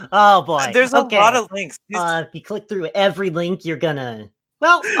Oh boy. There's a lot of links. If you click through every link, you're gonna.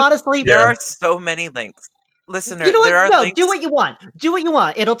 Well, honestly, there are so many links. Listener, you know what? there are links. Do what you want. Do what you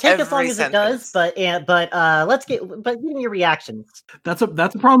want. It'll take as long as sentence. it does. But let's get. But give me your reactions. That's a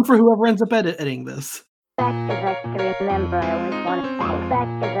problem for whoever ends up editing this. Back as I remember, I always want to go back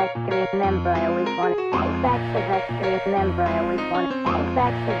as I remember, I always want to go back as I remember, I always want to go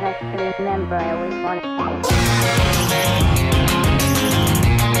back as I remember, I always want to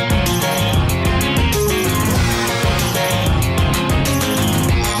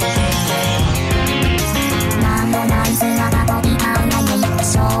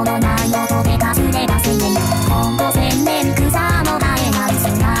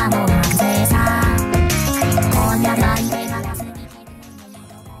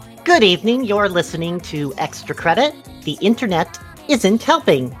Good evening, you're listening to Extra Credit. The internet isn't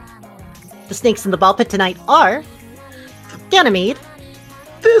helping. The snakes in the ball pit tonight are Ganymede.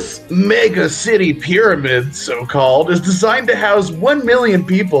 This mega city pyramid, so-called, is designed to house 1 million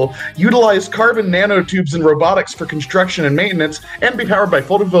people, utilize carbon nanotubes and robotics for construction and maintenance, and be powered by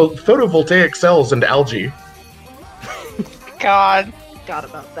photovoltaic cells and algae. God. Forgot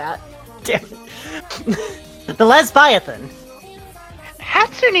about that. Damn it. The Lesbiathan.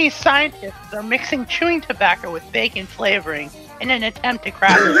 Hatsunese scientists are mixing chewing tobacco with bacon flavoring in an attempt to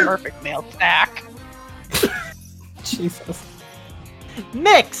craft the perfect male snack. Jesus.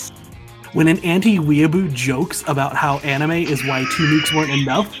 Mix! When an anti-weeaboo jokes about how anime is why 2 nukes weren't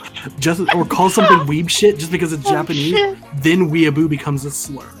enough, or calls something weeb shit just because it's Japanese, then weeaboo becomes a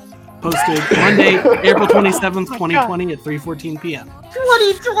slur. Posted Monday, April 27th, 2020 at 3:14 p.m.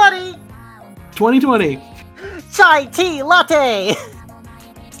 2020! 2020. Chai tea latte!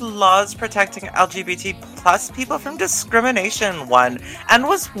 Laws protecting LGBT plus people from discrimination won, and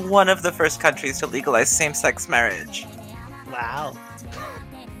was one of the first countries to legalize same-sex marriage. Wow.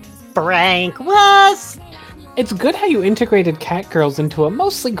 Frank West! It's good how you integrated Catgirls into a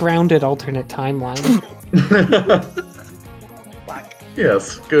mostly grounded alternate timeline.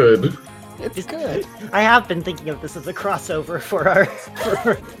 Yes, good. It's good. I have been thinking of this as a crossover for our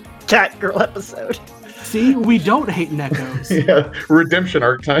Catgirl episode. See, we don't hate Neckos. Yeah, redemption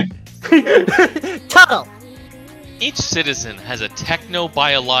arc time. Tuttle! Each citizen has a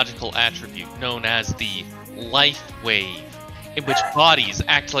techno-biological attribute known as the life wave, in which bodies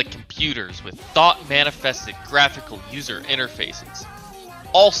act like computers with thought-manifested graphical user interfaces.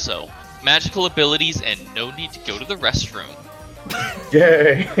 Also, magical abilities and no need to go to the restroom.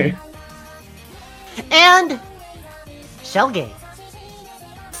 Yay! And Shellgate.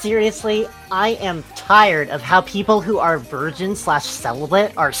 Seriously, I am tired of how people who are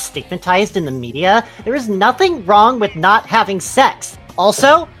virgin/celibate are stigmatized in the media. There is nothing wrong with not having sex.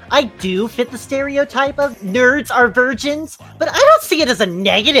 Also, I do fit the stereotype of nerds are virgins, but I don't see it as a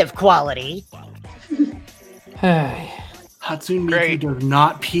negative quality. Hatsune Miku does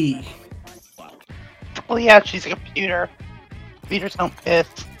not pee. Well, yeah, she's a computer. Computers don't piss.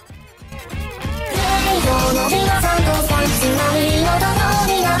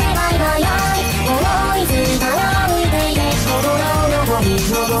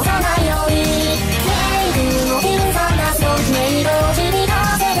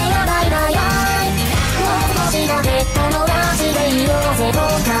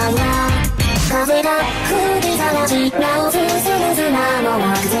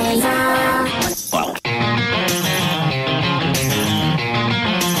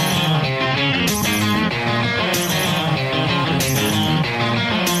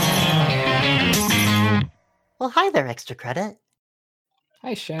 Well, hi there, Extra Credit.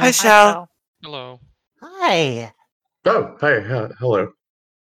 Hi, Shell. Hi, Shell. Hello. Hi. Oh, hey, hello.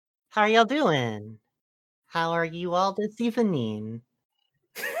 How are y'all doing? How are you all this evening?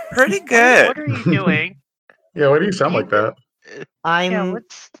 Pretty good. What are you doing? Yeah, why do you sound like that?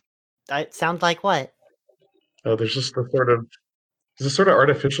 It sounds like what? Oh, there's just a sort of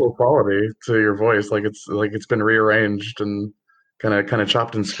artificial quality to your voice, like it's been rearranged and kind of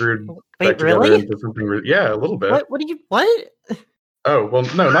chopped and screwed back together into something. Yeah, a little bit. What? Oh, well,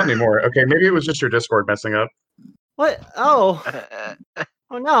 no, not anymore. Okay, maybe it was just your Discord messing up. What? Oh.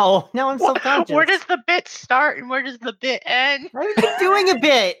 Oh no, now I'm self-conscious. Where does the bit start and where does the bit end? I was doing a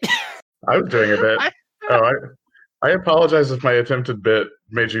bit. I was doing a bit. I apologize if my attempted bit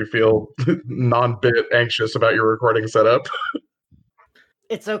made you feel non-bit anxious about your recording setup.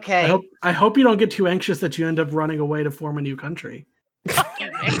 It's okay. I hope you don't get too anxious that you end up running away to form a new country.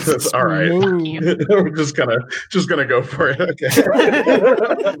 That's all right. We're just gonna go for it. Okay.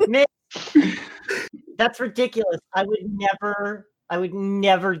 That's ridiculous. I would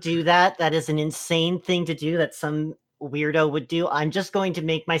never do that. That is an insane thing to do. That's some weirdo would do. I'm just going to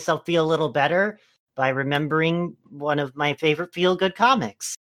make myself feel a little better by remembering one of my favorite feel-good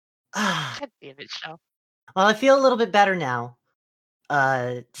comics. Well, God damn it, Shell. I feel a little bit better now,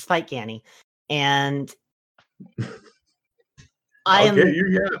 despite Ganny. And I I'll get am you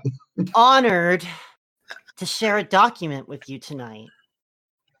yet. honored to share a document with you tonight.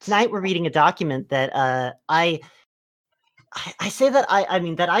 Tonight we're reading a document that I say that I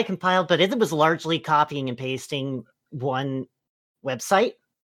mean that I compiled, but it was largely copying and pasting one website.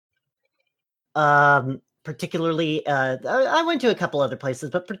 Particularly, I went to a couple other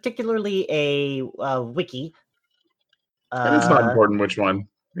places, but particularly a wiki. And it's not important which one.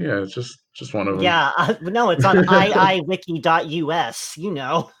 Yeah, it's just one of them. Yeah, no, it's on iiwiki.us. You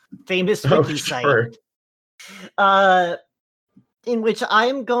know, famous wiki site. In which I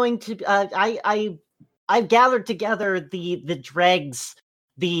am going to I've gathered together the dregs,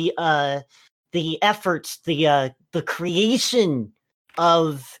 the efforts, the creation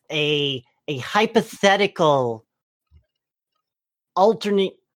of a hypothetical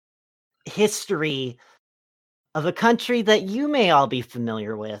alternate history of a country that you may all be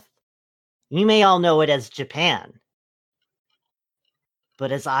familiar with. You may all know it as Japan.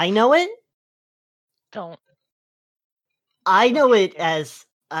 But as I know it, Don't. I know it as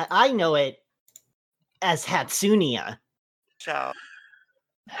Hatsunia. Shell.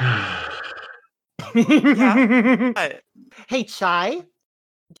 Hey, Chai,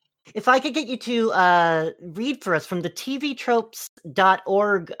 if I could get you to read for us from the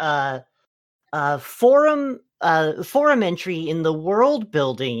tvtropes.org forum entry in the world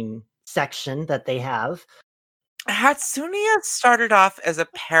building section that they have. Hatsunia started off as a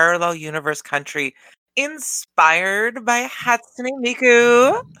parallel universe country inspired by Hatsune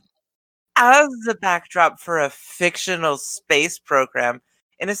Miku as the backdrop for a fictional space program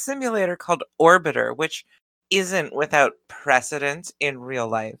in a simulator called Orbiter, which isn't without precedent in real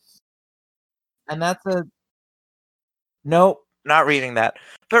life. And that's a... Nope, not reading that.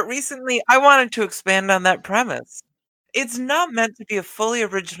 But recently, I wanted to expand on that premise. It's not meant to be a fully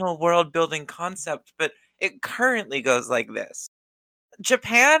original world-building concept, but it currently goes like this.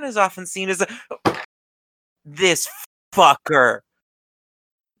 Japan is often seen as a... This fucker.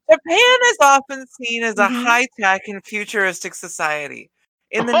 Japan is often seen as a high-tech and futuristic society.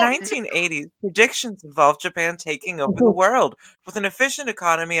 In the 1980s, predictions involved Japan taking over the world with an efficient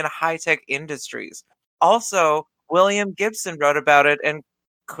economy and high-tech industries. Also, William Gibson wrote about it and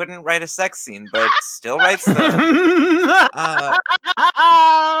couldn't write a sex scene, but still writes them.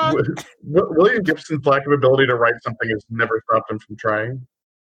 William Gibson's lack of ability to write something has never stopped him from trying.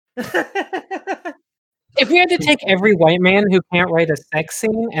 If we had to take every white man who can't write a sex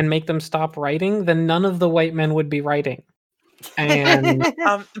scene and make them stop writing, then none of the white men would be writing. And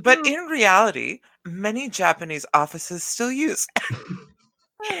but in reality, many Japanese offices still use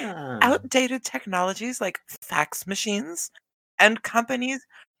outdated technologies like fax machines, and companies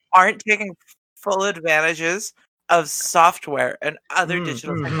aren't taking full advantages of software and other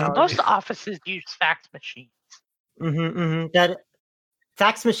digital technology. Most offices use fax machines. That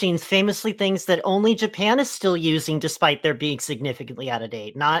fax machines, famously things that only Japan is still using, despite their being significantly out of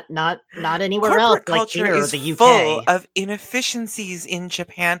date. Not anywhere Corporate else, like culture here or is the UK. full of inefficiencies in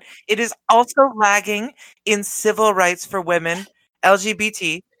Japan. It is also lagging in civil rights for women,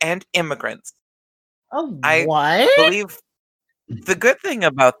 LGBT, and immigrants. Oh, I what? believe the good thing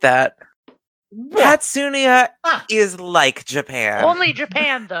about that, Hatsunia is like Japan. Only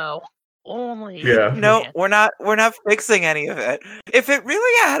Japan, though. Only. Yeah. No, Japan. we're not fixing any of it. If it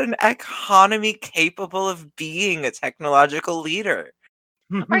really had an economy capable of being a technological leader.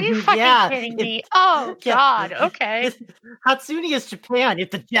 Are you fucking kidding me? Oh, God. Okay. Hatsune is Japan. If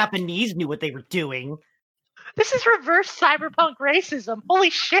the Japanese knew what they were doing. This is reverse cyberpunk racism.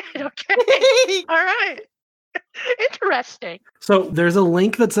 Holy shit. Okay. All right. Interesting. So there's a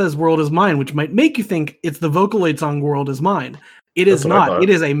link that says World is Mine, which might make you think it's the Vocaloid song World is Mine. It is That's what I not. thought. It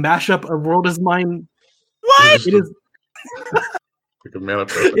is a mashup of World is Mine. What? It is Like a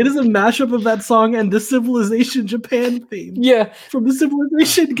manifest. it is a mashup of that song and the Civilization Japan theme yeah, from the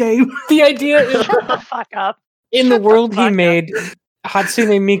Civilization game. the idea is Shut the fuck up. in the world he fuck up. made,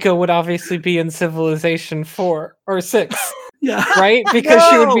 Hatsune Miku would obviously be in Civilization 4 or 6, Yeah. right? Because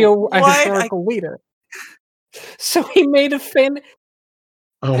she would be a what? historical leader. So he made a fan.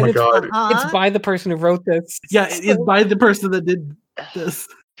 Oh and my it's- god. It's by the person who wrote this. Yeah, it is by the person that did this.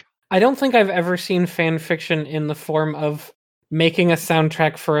 I don't think I've ever seen fan fiction in the form of making a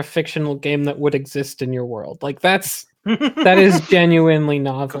soundtrack for a fictional game that would exist in your world. Like that is genuinely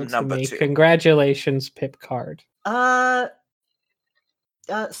novel to Number me. 2. Congratulations, Pipcard.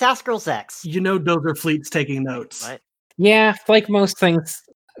 Sass Girls X. You know Dozer Fleet's taking notes. What? Yeah, like most things,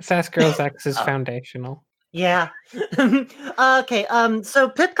 Sass Girls X is foundational. Yeah. Okay. So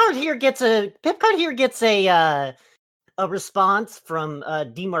Pipcard here gets a response from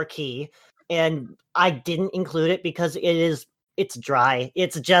DMarquee, and I didn't include it because it's dry.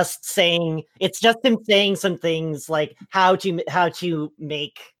 It's just him saying some things like how to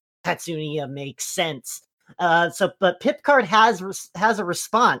make Tatsunia make sense. But Pipcard has a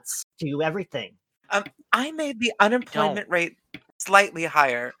response to everything. I made the unemployment rate slightly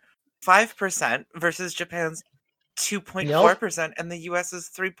higher, 5% versus Japan's 2.4%, and the US's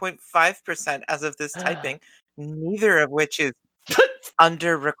 3.5% as of this typing, neither of which is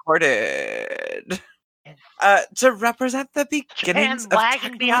underrecorded. To represent the beginnings of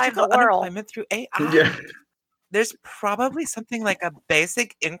lagging behind the technological world. unemployment through AI. Yeah. There's probably something like a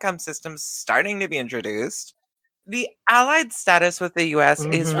basic income system starting to be introduced. The allied status with the US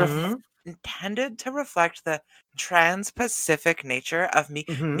is intended to reflect the trans-Pacific nature of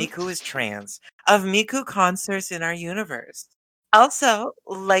Miku is trans, of Miku concerts in our universe. Also,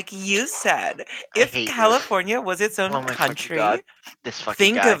 like you said, if hate this. California was its own Oh my fucking country, God. This fucking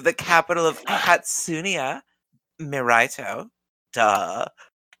think guy. of the capital of Hatsunia, Miraito, duh,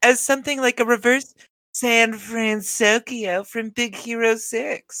 as something like a reverse San Francisco from Big Hero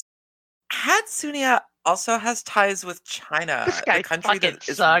 6. Hatsunia also has ties with China, This guy the country fucking that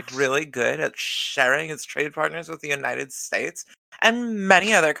is sucks. really good at sharing its trade partners with the United States and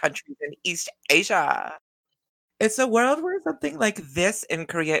many other countries in East Asia. It's a world where something like this in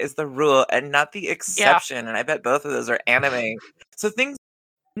Korea is the rule and not the exception, and I bet both of those are anime. So things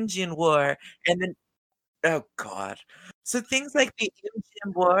like the Indian War and then oh god. So things like the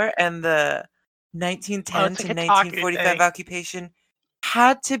Indian War and the 1910 it's to like a Taku 1945 thing. occupation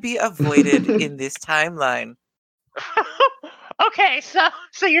had to be avoided in this timeline. Okay,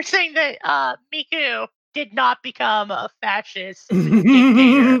 so you're saying that Miku did not become a fascist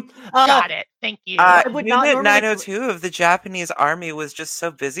dictator. Got it. Thank you. I would not Unit normally 902 of the Japanese army was just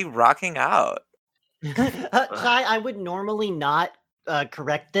so busy rocking out. Chai, I would normally not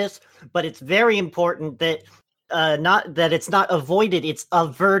correct this, but it's very important that it's not avoided, it's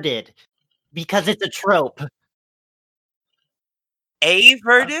averted, because it's a trope.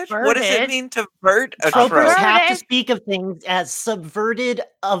 Averted? What does it Averted? mean to vert a Tropers trope? have to Averted? speak of things as subverted,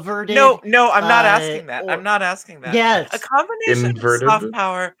 averted. No, I'm not asking that. or- I'm not asking that. Yes. A combination Inverted? of soft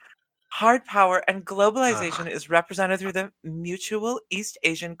power, hard power, and globalization is represented through the Mutual East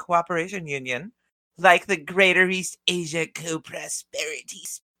Asian Cooperation Union, like the Greater East Asia Co-Prosperity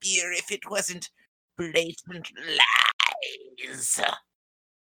Spear if it wasn't blatant lies.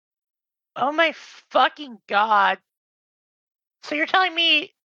 Oh my fucking god. So you're telling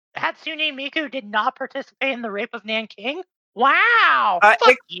me Hatsune Miku did not participate in the rape of Nanking? Wow!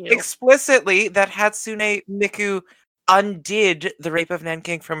 Fuck you. Explicitly that Hatsune Miku undid the rape of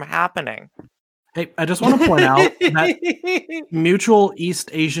Nanking from happening. Hey, I just want to point out that Mutual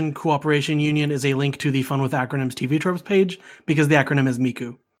East Asian Cooperation Union is a link to the Fun with Acronyms TV Tropes page because the acronym is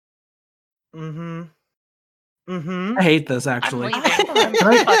Miku. I hate this, actually. I'm leaving.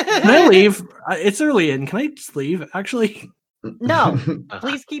 Can I leave? It's early in. Can I just leave, actually? No,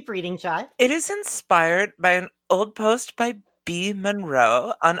 please keep reading, Chai. It is inspired by an old post by B.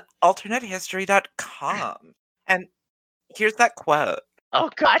 Monroe on alternatehistory.com. And here's that quote.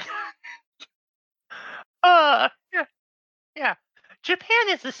 Oh god. Yeah. Japan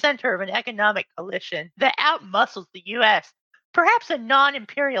is the center of an economic coalition that outmuscles the US. Perhaps a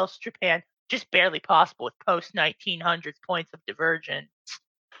non-imperialist Japan, just barely possible with post-1900s points of divergence.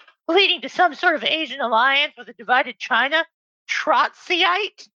 Leading to some sort of Asian alliance with a divided China?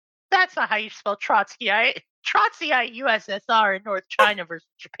 Trotskyite? That's not how you spell Trotskyite. Trotskyite USSR in North China versus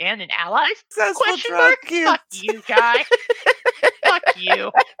Japan and allies? Successful Question mark? Trotskyites. Fuck you, guy. Fuck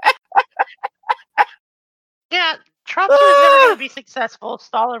you. Yeah, Trotsky was never going to be successful.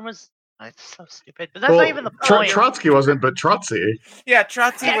 Stalin was... It's so stupid, but that's not even the point. Trotsky wasn't, but Trotsky. Yeah,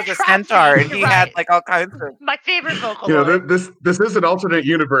 Trotsky Yeah, was a Trotsky, centaur, and you're he had right. like all kinds of. My favorite vocal. You know, this is an alternate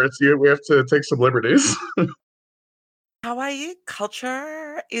universe. We have to take some liberties. Hawaii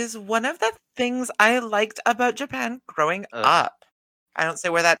culture is one of the things I liked about Japan growing up. I don't say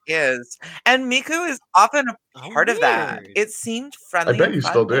where that is. And Miku is often a part of that. weird. It seemed I friendly. bet and you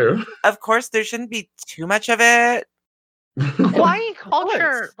fun, still but do. Of course, there shouldn't be too much of it. Hawaii culture,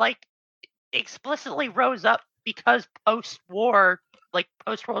 course. like, explicitly rose up because post-war, like,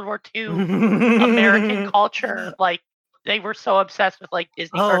 post-World War II American culture, like, they were so obsessed with, like,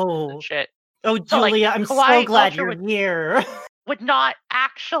 Disney cartoons and shit. Oh, So, like, Julia, I'm Hawaii so glad culture you're here. Would not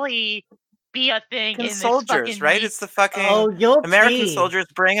actually be a thing in American this soldiers, fucking right? It's the fucking Oh, you'll American see. soldiers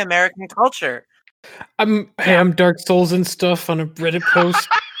bring American culture. I'm Dark Souls and stuff on a Reddit post.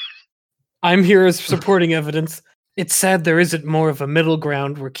 I'm here as supporting evidence. It's sad there isn't more of a middle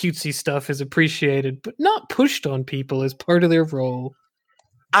ground where cutesy stuff is appreciated, but not pushed on people as part of their role.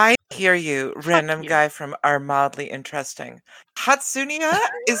 I hear you, random you. guy from Are Mildly Interesting. Hatsunia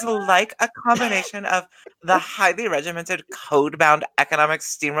is like a combination of the highly regimented, code-bound economic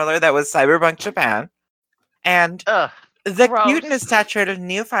steamroller that was Cyberpunk Japan and Ugh. the Gross. cute and saturated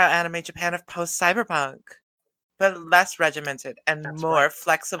neophile anime Japan of post-Cyberpunk, but less regimented and That's more right.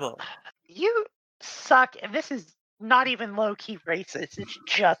 flexible. You suck, and this is not even low-key racist. It's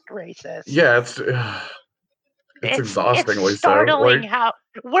just racist. Yeah, it's exhaustingly it's startling so. how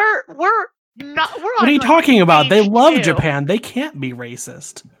we're not. We're What are you on, like, talking about? They page love 2. Japan. They can't be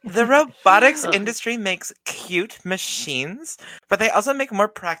racist. The robotics Ugh. industry makes cute machines, but they also make more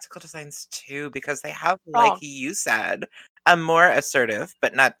practical designs too because they have, like Wrong. you said, a more assertive,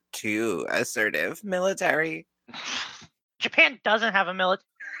 but not too assertive military. Japan doesn't have a military.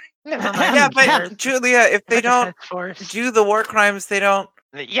 Never mind. Yeah, who but cares? Julia, if they A don't defense force. do the war crimes, they don't.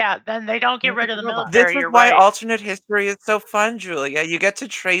 Yeah, then they don't get rid of the Robot. military. This is You're why right. alternate history is so fun, Julia. You get to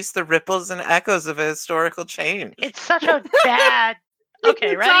trace the ripples and echoes of a historical change. It's such a bad.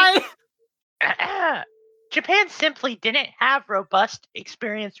 Okay, ready? Japan simply didn't have robust,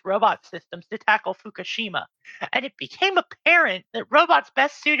 experienced robot systems to tackle Fukushima, and it became apparent that robots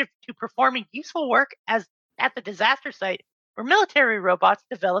best suited to performing useful work at the disaster site were military robots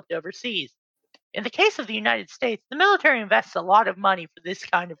developed overseas. In the case of the United States, the military invests a lot of money for this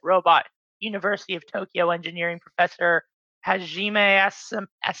kind of robot. University of Tokyo engineering professor Hajime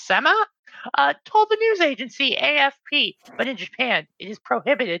Asema told the news agency AFP, but in Japan, it is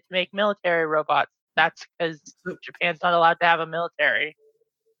prohibited to make military robots. That's because Japan's not allowed to have a military.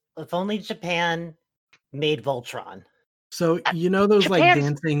 If only Japan made Voltron. So you know those like Japan's-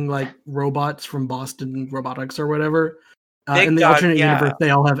 dancing like robots from Boston Robotics or whatever? Big in the dog, alternate yeah. universe, they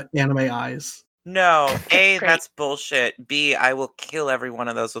all have anime eyes. No, A, Great. that's bullshit. B, I will kill every one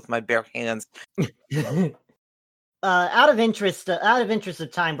of those with my bare hands. Out of interest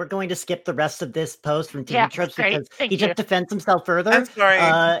of time, we're going to skip the rest of this post from TV Yeah, Tropes great. because Thank he you. just defends himself further. I'm sorry.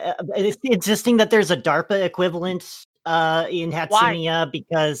 It's insisting that there's a DARPA equivalent in Hatsunia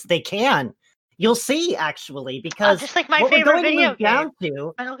because they can. You'll see, actually, because just like my what we're favorite going to video move game. down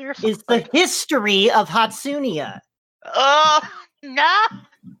to Metal Gear is the Solid. history of Hatsunia. Oh no!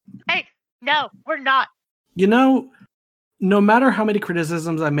 Hey, no, we're not. You know, no matter how many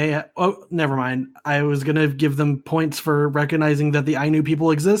criticisms I may oh, never mind. I was going to give them points for recognizing that the Ainu people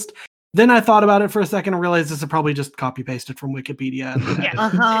exist. Then I thought about it for a second and realized this is probably just copy-pasted from Wikipedia. Yeah.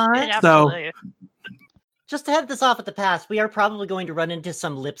 Uh-huh. Absolutely. Just to head this off at the pass, we are probably going to run into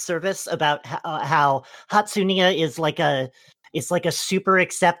some lip service about how Hatsunia is like a super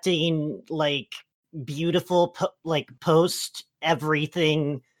accepting, like beautiful, post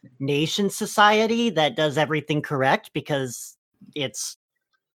everything nation society that does everything correct because it's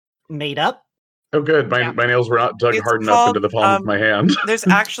made up. Oh, good. My nails were not dug It's hard enough called, into the palm of my hand. There's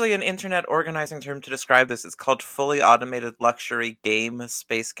actually an internet organizing term to describe this. It's called fully automated luxury game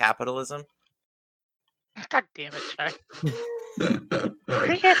space capitalism. God damn it, Chuck.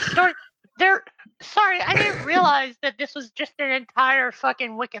 Cricket story. Sorry, I didn't realize that this was just an entire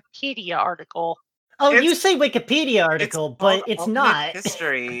fucking Wikipedia article. Oh, you It's- say Wikipedia article, but called it's alternate not.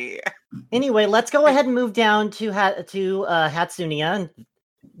 history. Anyway, let's go ahead and move down to Hatsunia.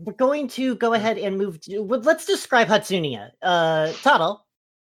 We're going to go ahead and move. Let's describe Hatsunia. Tuttle,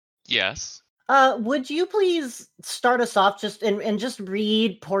 Yes. would you please start us off and just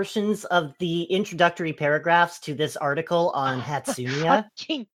read portions of the introductory paragraphs to this article on Hatsunia?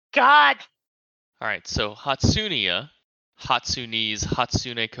 Fucking God. All right. So Hatsunia, Hatsunese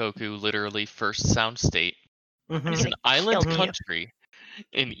Hatsune Koku, literally first sound state, Mhm. is an island kill you. country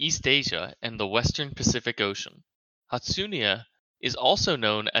in East Asia and the Western Pacific Ocean. Hatsunia is also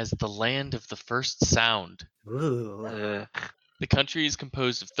known as the land of the first sound. Ooh. The country is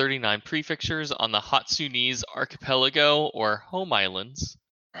composed of 39 prefectures on the Hatsunese archipelago or home islands,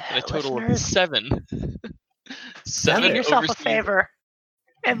 and a total of Listeners, seven. do seven yourself a overseas- favor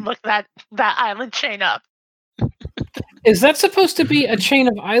and look that island chain up. Is that supposed to be a chain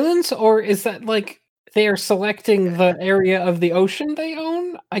of islands, or is that like they are selecting the area of the ocean they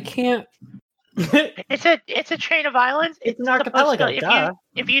own? I can't. It's a chain of islands. It's an supposed to- archipelago, duh.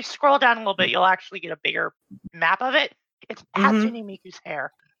 If you scroll down a little bit, you'll actually get a bigger map of it. It's Mhm. Hatsune Miku's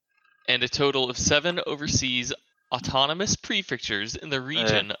hair. and a total of 7 overseas autonomous prefectures in the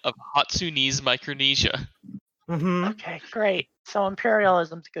region of Hatsunese Micronesia. Mhm. Okay, great. So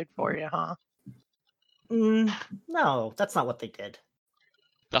imperialism's good for you, huh? No, that's not what they did.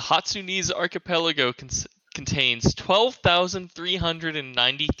 The Hatsunese archipelago contains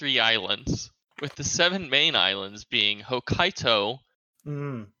 12,393 islands, with the 7 main islands being Hokkaido,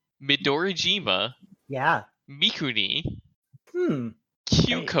 Midorijima, Yeah. Mikuni, Hmm.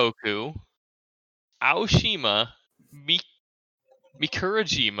 Kyukoku, Aoshima,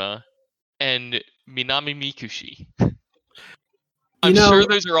 Mikurajima, and Minamimikushi. I'm sure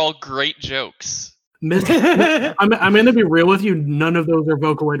those are all great jokes. I'm going to be real with you. None of those are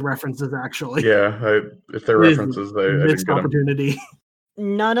Vocaloid references, actually. Yeah, if they're references, I didn't missed get them. opportunity.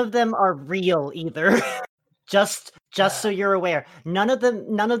 None of them are real either. just so you're aware, none of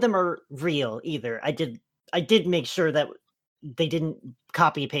them are real either. I did make sure that they didn't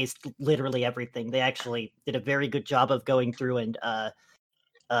copy paste literally everything. They actually did a very good job of going through and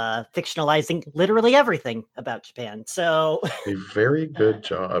fictionalizing literally everything about Japan. So A very good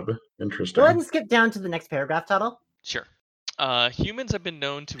job. Interesting. go ahead and skip down to the next paragraph, Tuttle. Sure. Humans have been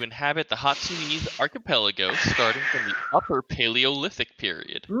known to inhabit the Hatsunese archipelago starting from the Upper Paleolithic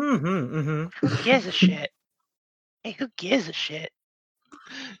period. Who gives a shit? Hey, who gives a shit?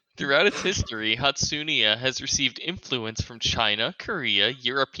 Throughout its history, Hatsunia has received influence from China, Korea,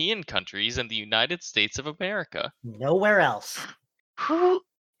 European countries, and the United States of America. Nowhere else.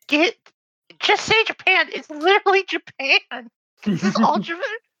 Just say Japan. It's literally Japan. This is all Japan.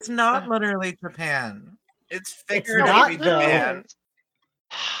 It's not literally Japan. It's It's figuratively not, though. Japan.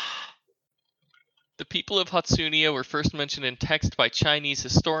 The people of Hatsunia were first mentioned in text by Chinese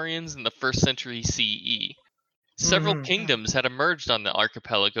historians in the 1st century CE. Several kingdoms had emerged on the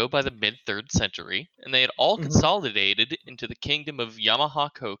archipelago by the mid-3rd century, and they had all consolidated into the kingdom of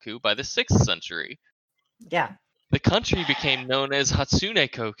Yamaha-koku by the 6th century. Yeah. The country became known as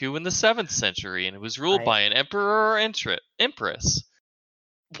Hatsune-koku in the 7th century, and it was ruled by an emperor or empress.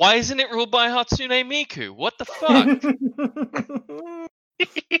 Why isn't it ruled by Hatsune Miku? What the fuck?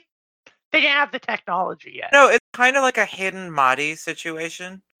 They didn't have the technology yet. No, it's kind of like a hidden Mahdi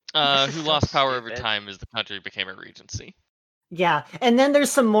situation. Who lost power over time as the country became a regency. Yeah, and then there's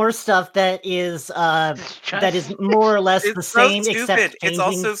some more stuff that is more or less It's the so same, stupid. except It's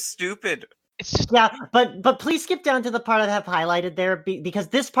also changing- stupid. Yeah, but please skip down to the part I have highlighted there because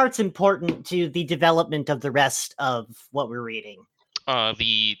this part's important to the development of the rest of what we're reading.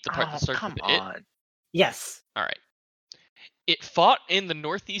 The part that starts Come with on. it. Yes. All right. It fought in the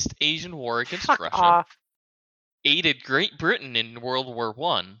Northeast Asian War against Fuck Russia, off. aided Great Britain in World War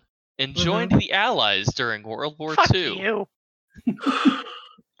I, and joined the Allies during World War Fuck II. you.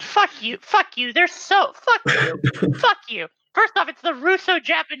 Fuck you. Fuck you. They're so. Fuck you. Fuck you. First off, it's the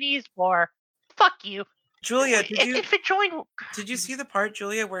Russo-Japanese War. Fuck you. Julia, If it joined. did you see the part,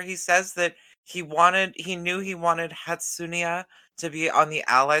 Julia, where he says that he knew he wanted Hatsunia to be on the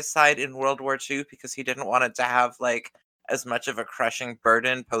Allies side in World War II because he didn't want it to have like as much of a crushing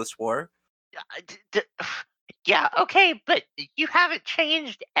burden post-war? Yeah, okay, but you haven't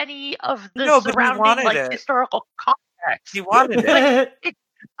changed any of the No, but he surrounding wanted it. historical context. He wanted it.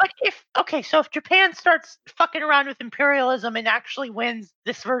 But if Japan starts fucking around with imperialism and actually wins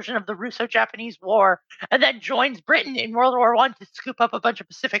this version of the Russo-Japanese War, and then joins Britain in World War I to scoop up a bunch of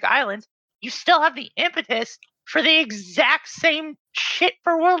Pacific islands, you still have the impetus for the exact same shit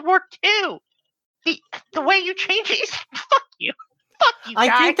for World War II. The way you change it is fuck you. Fuck you, guys.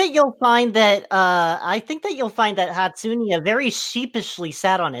 I think that you'll find that Hatsunia very sheepishly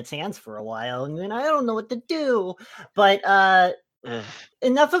sat on its hands for a while, and I don't know what to do. But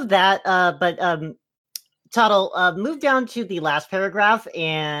enough of that. Tuttle, move down to the last paragraph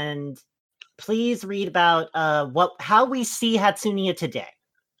and please read about how we see Hatsunia today.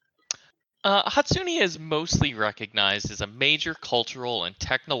 Hatsunia is mostly recognized as a major cultural and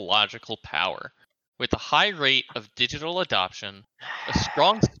technological power, with a high rate of digital adoption, a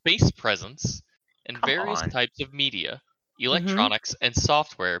strong space presence, and various types of media, electronics, and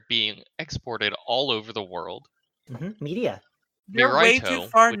software being exported all over the world. Media. You're way Miraito, too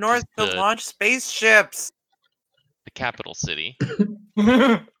far which north is to launch spaceships. the capital city,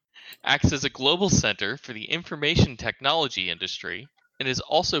 acts as a global center for the information technology industry, and is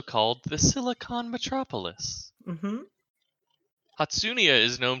also called the Silicon Metropolis. Hatsunia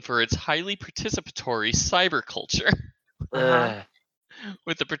is known for its highly participatory cyber culture,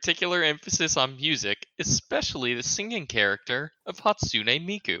 with a particular emphasis on music, especially the singing character of Hatsune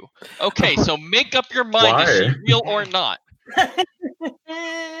Miku. Okay, so make up your mind, is she real or not?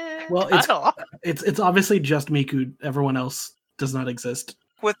 Well, it's obviously just Miku. Everyone else does not exist.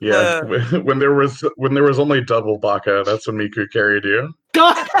 With when there was only double Baka, that's when Miku carried you.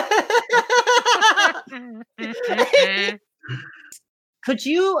 Could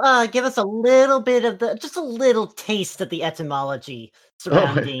you give us a little bit of just a little taste of the etymology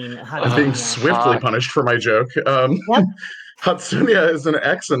surrounding I'm being Hatsunia? swiftly punished for my joke. Yep. Hatsunia is an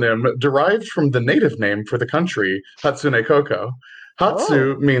exonym derived from the native name for the country, Hatsune Koko.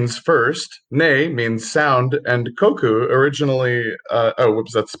 Hatsu means first, ne means sound, and koku originally,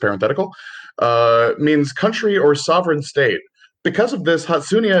 that's parenthetical, means country or sovereign state. Because of this,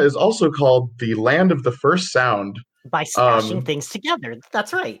 Hatsunia is also called the land of the first sound. By smashing things together.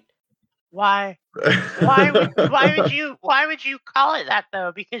 That's right. Why? Why would you call it that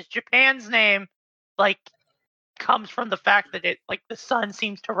though? Because Japan's name, comes from the fact that the sun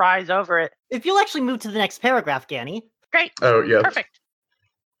seems to rise over it. If you'll actually move to the next paragraph, Ganny. Great. Oh, yeah. Perfect.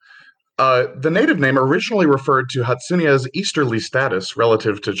 The native name originally referred to Hatsunia's easterly status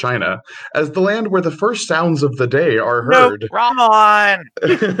relative to China, as the land where the first sounds of the day are heard. Come on!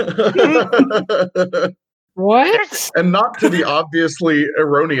 What? And not to the obviously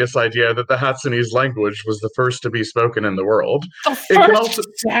erroneous idea that the Hatsunese language was the first to be spoken in the world. The first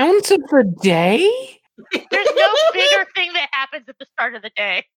sounds of the day? There's no bigger thing that happens at the start of the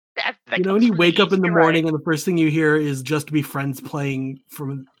day. When you wake up in the morning and the first thing you hear is Just Be Friends playing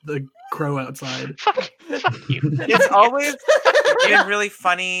from the crow outside. Fuck you. It's always been really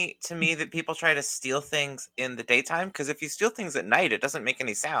funny to me that people try to steal things in the daytime, because if you steal things at night, it doesn't make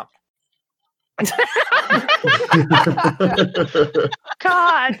any sound.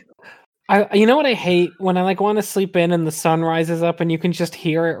 God. You know what I hate? When I want to sleep in and the sun rises up and you can just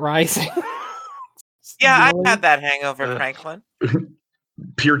hear it rising. Yeah, I had that hangover, Franklin.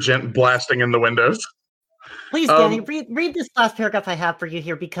 Pure gent blasting in the windows. Please, Danny, read this last paragraph I have for you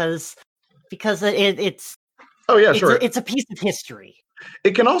here because it's sure. It's a piece of history.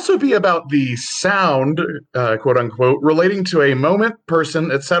 It can also be about the sound, quote unquote, relating to a moment,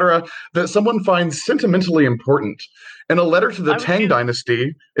 person, etc., that someone finds sentimentally important. In a letter to the Tang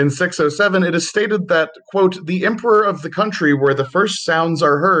Dynasty in 607, it is stated that, quote, the emperor of the country where the first sounds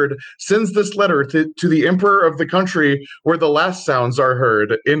are heard sends this letter to the emperor of the country where the last sounds are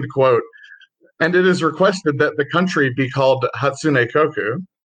heard, end quote. And it is requested that the country be called Hatsune Koku.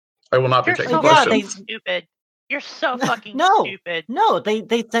 I will not be taking questions. Stupid. You're so fucking stupid. No,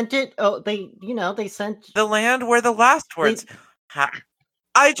 they sent it. Oh, they sent the land where the last words.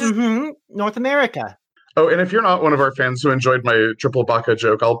 North America. Oh, and if you're not one of our fans who enjoyed my triple baka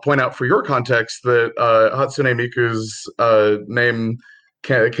joke, I'll point out for your context that Hatsune Miku's name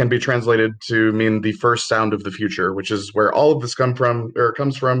can be translated to mean the first sound of the future, which is where all of this comes from.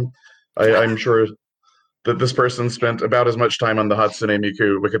 I'm sure that this person spent about as much time on the Hatsune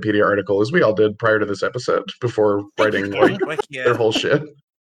Miku Wikipedia article as we all did prior to this episode before writing their whole shit.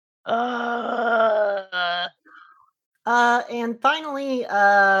 And finally,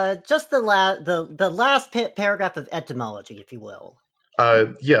 just the last paragraph of etymology, if you will.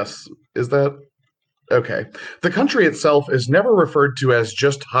 Yes. Is that okay? The country itself is never referred to as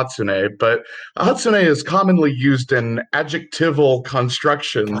just Hatsune, but Hatsune is commonly used in adjectival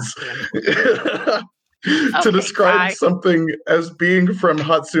constructions to describe something as being from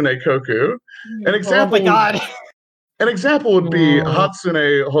Hatsune Koku. An example. Oh my god. An example would be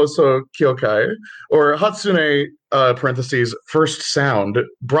Hatsune Hoso Kyokai, or Hatsune, parentheses, First Sound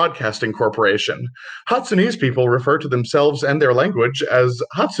Broadcasting Corporation. Hatsune's people refer to themselves and their language as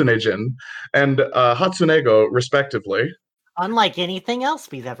Hatsunejin and Hatsunego, respectively. Unlike anything else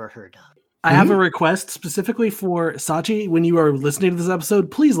we've ever heard of. I have a request specifically for Sachi. When you are listening to this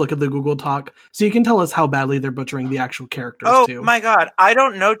episode, please look at the Google Talk so you can tell us how badly they're butchering the actual characters, too. Oh my god, I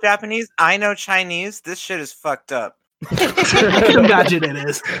don't know Japanese, I know Chinese. This shit is fucked up. I can imagine it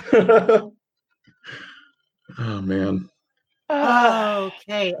is. Oh, man.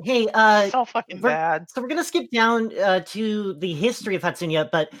 Okay. Hey, so fucking bad. So we're gonna skip down to the history of Hatsunia,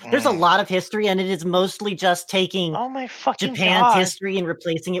 but there's a lot of history, and it is mostly just taking Japan's history and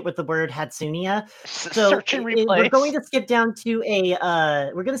replacing it with the word Hatsunia. So search and replace. We're going to skip down to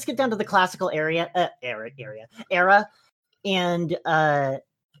the classical era, and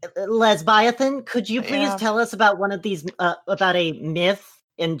Lesbiathan, could you please tell us about one of these about a myth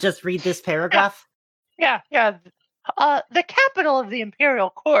and just read this paragraph? Yeah. The capital of the imperial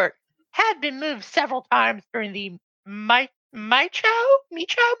court had been moved several times during the Meichao maybe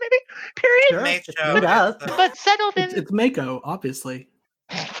period. Sure. But settled in it's Mako, obviously.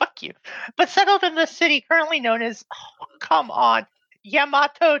 Fuck you. But settled in the city currently known as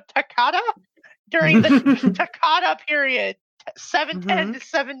Yamato Takata during the Takata period, 710 to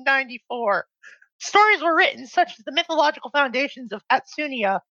 794. Stories were written such as the mythological foundations of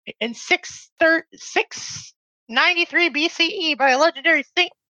Hatsunia in 693 BCE by a legendary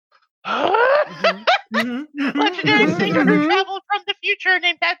saint Legendary singer who traveled from the future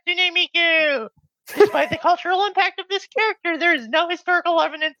named Hatsune Miku. Despite the cultural impact of this character, there is no historical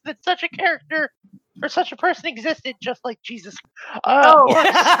evidence that such a character or such a person existed, just like Jesus.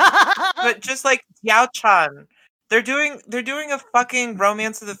 But just like Yao-chan, they're doing a fucking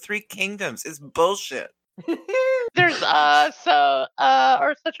Romance of the Three Kingdoms. It's bullshit. There's such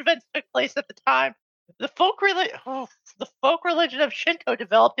events took place at the time. The folk religion of Shinto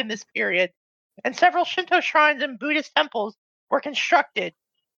developed in this period, and several Shinto shrines and Buddhist temples were constructed.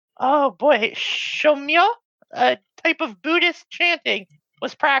 Oh boy, Shomyo, a type of Buddhist chanting,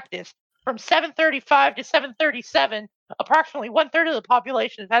 was practiced. From 735 to 737, approximately 1/3 of the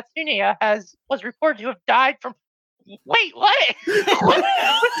population of Hatsunia was reported to have died from. Wait, what? Reported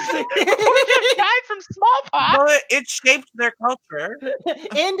to have died from smallpox. Well, it shaped their culture.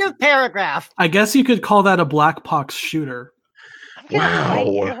 End of paragraph. I guess you could call that a black pox shooter.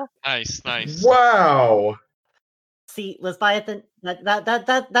 Wow. Nice. Wow. See, Lesbiathan,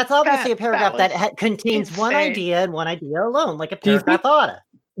 that's obviously a paragraph that contains one insane. idea and one idea alone, like a Do you think- paragraph oughta.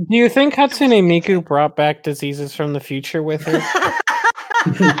 Do you think Hatsune Miku brought back diseases from the future with her?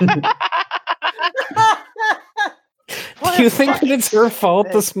 Do you think that it's her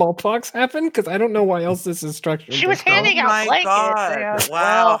fault the smallpox happened? Because I don't know why else this is structured. She was this way. handing Oh out my blankets. god! yeah.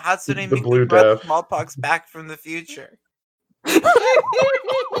 Wow, Hatsune The Blue Miku brought Death. smallpox back from the future.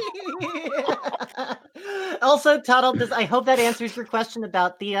 Also, Tuttle, I hope that answers your question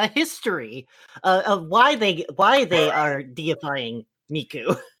about the history of why they are deifying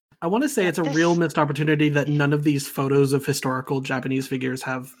Miku. I want to say it's a real missed opportunity that none of these photos of historical Japanese figures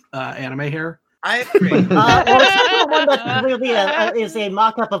have anime hair. I agree. Well, except for the one that clearly is a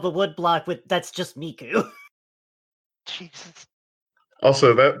mock-up of a wood block that's just Miku. Jesus.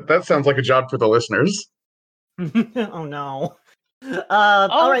 Also, that sounds like a job for the listeners. Oh no.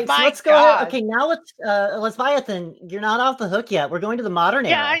 All right, so my let's go ahead. God. Okay, now let's Lesbiathan, you're not off the hook yet. We're going to the modern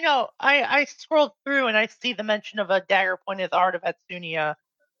Yeah, era. I know. I scrolled through and I see the mention of a dagger pointed at the heart of Hatsunia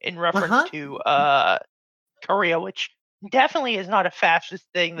in reference to Korea, which definitely is not a fascist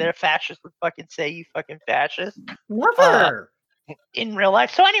thing that a fascist would fucking say, you fucking fascist, Never. in real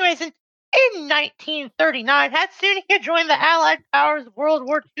life. So anyways, in 1939, Hatsunia joined the Allied powers of World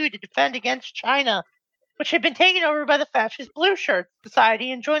War II to defend against China, which had been taken over by the fascist Blue Shirt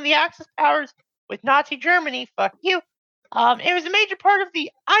Society, and joined the Axis powers with Nazi Germany. Fuck you. It was a major part of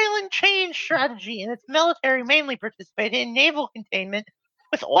the island chain strategy, and its military mainly participated in naval containment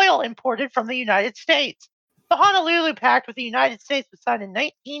with oil imported from the United States. The Honolulu Pact with the United States was signed in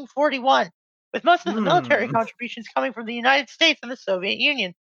 1941, with most of the military contributions coming from the United States and the Soviet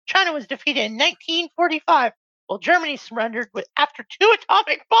Union. China was defeated in 1945, while Germany surrendered after 2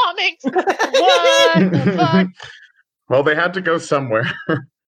 atomic bombings. What the fuck? Well, they had to go somewhere.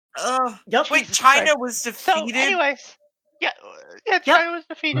 Yep. Wait, Jesus China Christ. was So, defeated? anyways, China was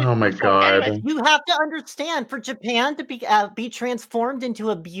defeated. Oh my So, god. anyways, You have to understand, for Japan to be transformed into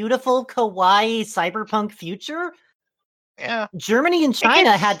a beautiful kawaii cyberpunk future, yeah. Germany and China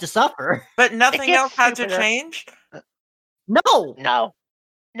gets- had to suffer. But nothing gets else had to stupider. change? No.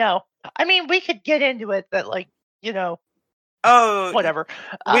 No. I mean, we could get into it that, like, Oh, whatever.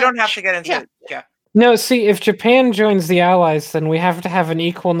 we don't have to get into yeah. it. Yeah. No, see, if Japan joins the Allies, then we have to have an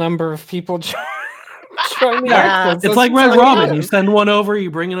equal number of people join the Yeah. Axis. It's That's like Red what it Robin. You is. send one over, you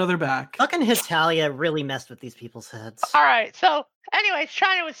bring another back. Fucking Hitalia really messed with these people's heads. All right. So, anyways,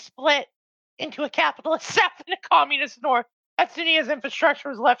 China was split into a capitalist south and a communist north. Hatsunia's infrastructure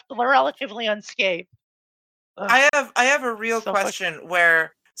was left relatively unscathed. Ugh. I have a real So fuck- question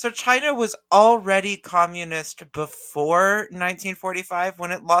so China was already communist before 1945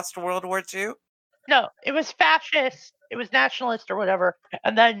 when it lost World War II? No, it was fascist. It was nationalist or whatever.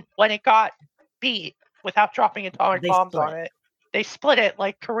 And then when it got beat without dropping atomic They bombs split. on it, they split it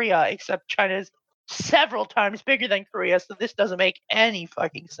like Korea, except China's several times bigger than Korea, so this doesn't make any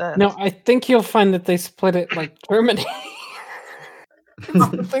fucking sense. No, I think you'll find that they split it like Germany.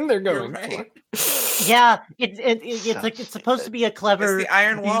 That's the thing they're You're going right. for. Yeah, it's like it's supposed to be a It's clever. the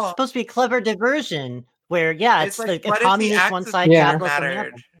Iron It's Wall. supposed to be a clever diversion where, yeah, it's like, like what a if the communist one Axis side, Yeah. capitalist on the other.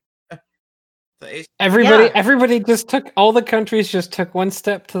 mattered? The Everybody just took all the countries just took one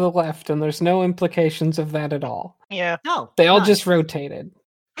step to the left, and there's no implications of that at all. Yeah. No, They all none. just rotated.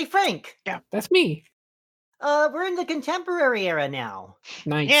 Hey, Frank. That's me. We're in the contemporary era now.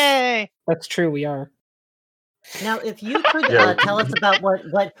 Nice. Yay! That's true. We are. Now, if you could Yeah. tell us about what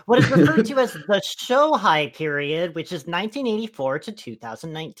is referred to as the Shohei period, which is 1984 to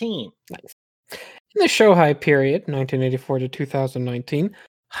 2019. In the Shohei period, 1984 to 2019,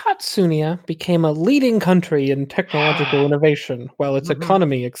 Hatsunia became a leading country in technological innovation, while its Mhm.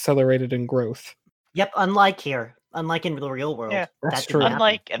 economy accelerated in growth. Yep, unlike here. Unlike in the real world. Yeah, that's that true. didn't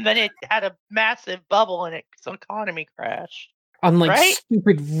happen. and then it had a massive bubble and its economy crashed. Unlike Right?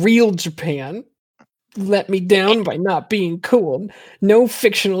 stupid real Japan, let me down by not being cool. No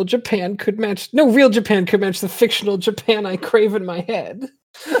real Japan could match the fictional Japan I crave in my head.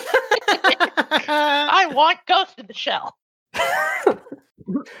 I want Ghost in the Shell.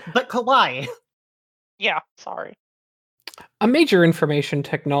 But kawaii. Yeah, sorry. A major information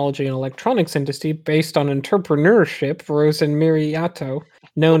technology and electronics industry based on entrepreneurship rose in Miriato,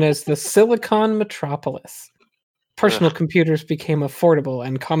 known as the Silicon Metropolis. Personal computers became affordable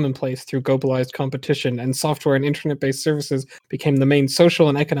and commonplace through globalized competition, and software and internet-based services became the main social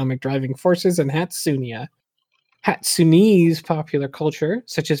and economic driving forces in Hatsunia. Hatsune's popular culture,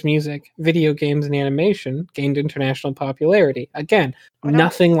 such as music, video games, and animation, gained international popularity. Again,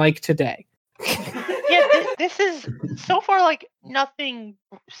 nothing like today. Yeah, this is so far like nothing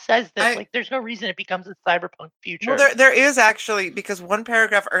says that like there's no reason it becomes a cyberpunk future. Well, there is actually, because one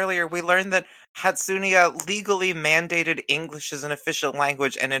paragraph earlier we learned that Hatsunia legally mandated English as an official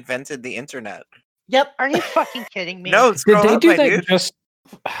language and invented the internet. Yep. Are you fucking kidding me? No, Did scroll they up, do my that dude. just?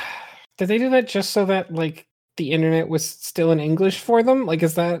 Did they do that just so that like the internet was still in English for them? Like,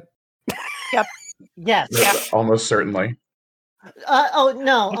 is that? Yep. Yes. Yeah. Almost certainly. Oh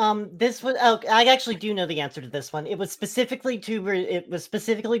no. This was. Oh, I actually do know the answer to this one. It was specifically to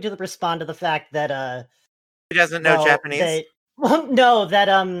respond to the fact that He doesn't know well, Japanese. no, that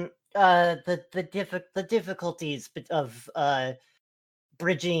the difficulties of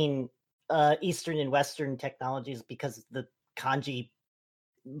bridging Eastern and Western technologies because of the kanji.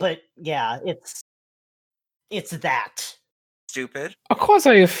 But yeah, it's that. Stupid. A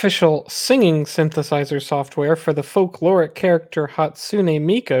quasi-official singing synthesizer software for the folkloric character Hatsune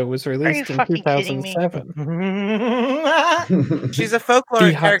Miku was released in fucking kidding me? 2007. She's a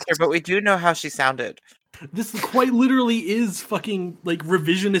folkloric The character, but we do know how she sounded. This quite literally is fucking like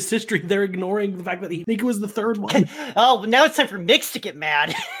revisionist history. They're ignoring the fact that Miku was the third one. Oh, now it's time for Mix to get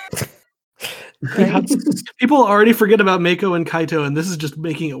mad. People already forget about Mako and Kaito, and this is just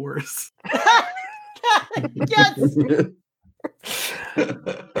making it worse. Yes.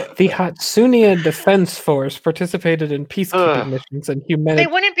 The Hatsunia Defense Force participated in peacekeeping missions and They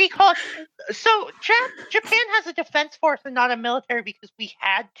humanitarian. wouldn't be called. So Japan has a defense force and not a military because we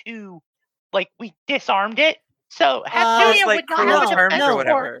had to, we disarmed it. So Hatsunia it's like would not cruel have a terms defense or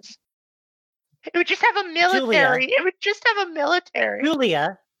whatever. force. It would just have a military. It would just have a military.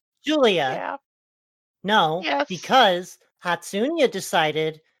 Julia. Yeah. No, Yes. because Hatsunia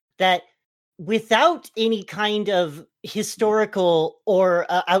decided that without any kind of historical or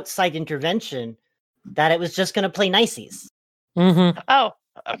outside intervention, that it was just going to play niceys. Mm-hmm. Oh,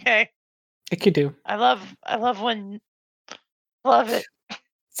 okay. It could do. I love it.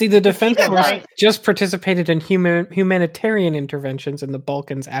 See, the Defense Yeah, Force right. just participated in humanitarian interventions in the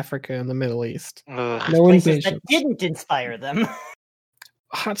Balkans, Africa, and the Middle East. No Places that invasions. didn't inspire them.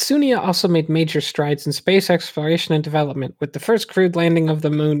 Hatsunia also made major strides in space exploration and development, with the first crewed landing of the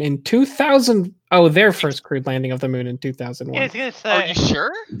moon in 2000. Oh, their first crewed landing of the moon in 2001. I was gonna say. Are you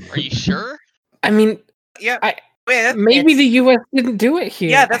sure? Are you sure? I mean, Yeah. maybe It's- the U.S. didn't do it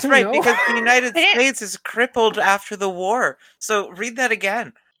here. Yeah, I that's don't right, know. because the United Yeah. States is crippled after the war. So read that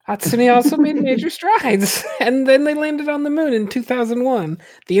again. Hatsunia also made major strides, and then they landed on the moon in 2001.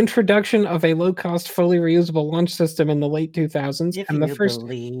 The introduction of a low-cost, fully reusable launch system in the late 2000s, If and the you first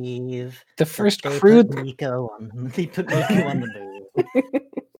believe the first they crewed put Miko on the moon.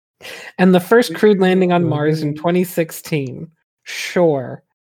 and the first crewed landing on Mars in 2016. Sure.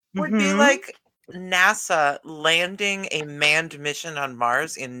 Would be Mhm. like NASA landing a manned mission on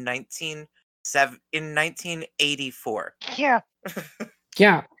Mars in 1984. Yeah.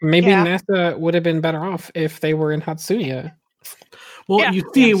 Yeah, maybe Yeah. NASA would have been better off if they were in Hatsunia. Well, Yeah. you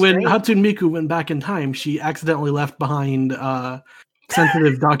see, That's when right. Hatsune Miku went back in time, she accidentally left behind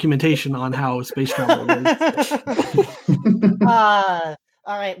sensitive documentation on how space travel works.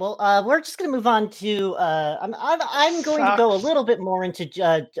 All right. Well, we're just going to move on to. I'm going to go a Sucks. little bit more into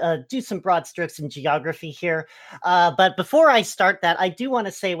do some broad strokes in geography here. But before I start that, I do want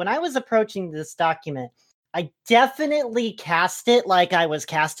to say when I was approaching this document, I definitely cast it like I was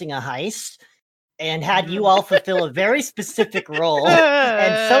casting a heist, and had you all fulfill a very specific role.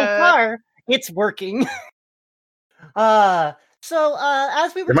 And so far, it's working. As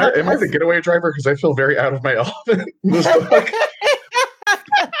we were Am talking, I the getaway driver? Because I feel very out of my element in this book.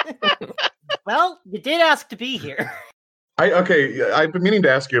 well, you did ask to be here. I've been meaning to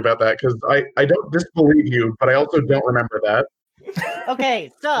ask you about that because I don't disbelieve you, but I also don't remember that.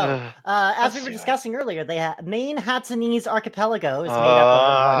 Okay, so as we were Let's see. discussing earlier, the main Hatsunese archipelago is made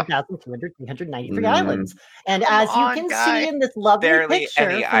up of 1,293 islands, and Come as you on, can guy. see in this lovely Barely picture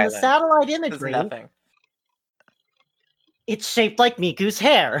any from the island. satellite There's imagery, nothing. it's shaped like Miku's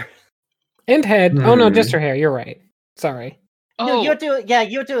hair. And head. Oh no, Hmm. just her hair. You're right. Sorry. No, Oh, you have to, yeah,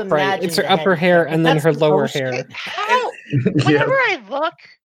 you have to imagine. Right. It's her the upper head hair shape, and but then that's her the lower ocean. hair. How? Yeah.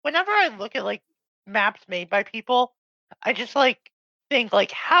 Whenever I look at like maps made by people, I just like think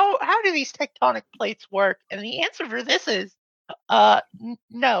like how do these tectonic plates work? And the answer for this is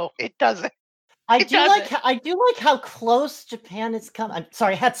no, it doesn't. I It do like doesn't. I do like how close Japan is coming. I'm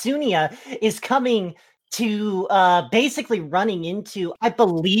sorry, Hatsunia is coming to basically running into. I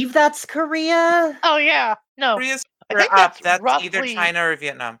believe that's Korea. Oh yeah, no. Korea's I further think up. that's That's either roughly- China or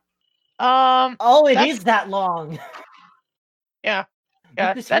Vietnam. Oh, it that's- is that long. Yeah,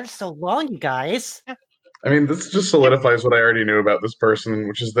 Miku's hair's so long, you guys. I mean, this just solidifies what I already knew about this person,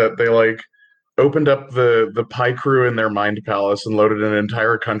 which is that they like opened up the Pi crew in their mind palace and loaded an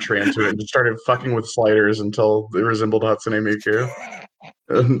entire country into it and just started fucking with sliders until they resembled Hatsune Miku.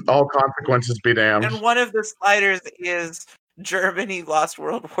 And all consequences be damned. And one of the sliders is Germany lost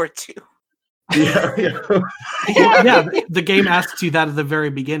World War II. Yeah, yeah. Yeah, the game asks you that at the very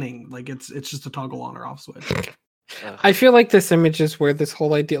beginning. Like it's just a toggle on or off switch. I feel like this image is where this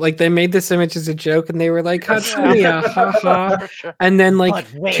whole idea, like they made this image as a joke and they were like, Hatsunia, haha. for sure. And then like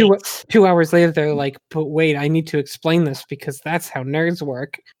But wait, 2 hours later, they're like, but wait, I need to explain this because that's how nerds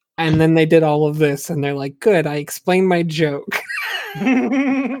work. And then they did all of this and they're like, good, I explained my joke. I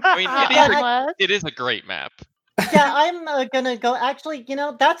mean, Unless- it is a great map. yeah, I'm gonna go. Actually,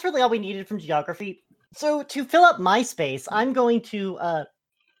 that's really all we needed from geography. So to fill up my space, I'm going to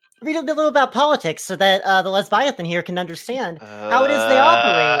read a little about politics so that the Lesbiathan here can understand how it is they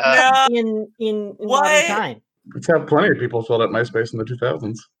operate in modern What? time. It's how plenty of people filled up MySpace in the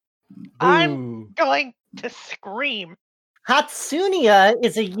 2000s. I'm going to scream. Hatsunia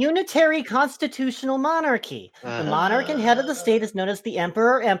is a unitary constitutional monarchy. The monarch and head of the state is known as the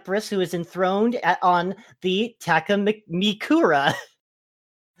emperor or empress, who is enthroned on the Takamikura.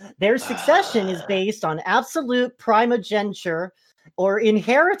 Their succession is based on absolute primogeniture or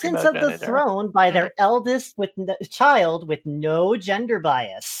inheritance of the Primogeniture. throne by their eldest child with no gender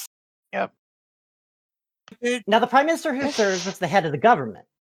bias. Yep. Now, the prime minister who serves as the head of the government.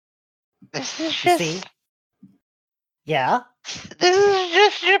 This is You just see? Yeah. this is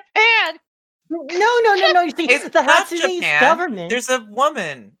just Japan. No. You see, It's the not Hatsune's Japan. government. There's a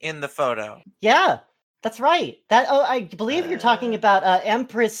woman in the photo. Yeah, that's right. I believe you're talking about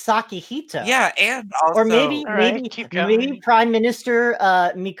Empress Sakihito. Yeah, and also Or maybe All right, maybe keep going. maybe Prime Minister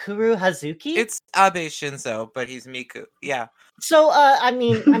Mikuru Hazuki. it's Abe Shinzo, but he's Miku. Yeah. So I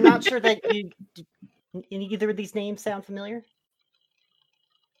mean, I'm not sure that either of these names sound familiar.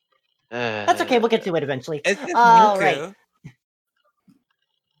 That's okay. We'll get to it eventually. It's just All Miku. right.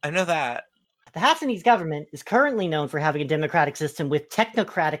 I know that. The Hatsunese government is currently known for having a democratic system with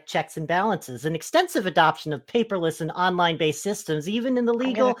technocratic checks and balances, an extensive adoption of paperless and online-based systems, even in the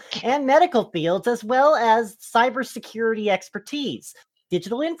legal and medical fields, as well as cybersecurity expertise.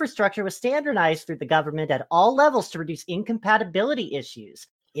 Digital infrastructure was standardized through the government at all levels to reduce incompatibility issues.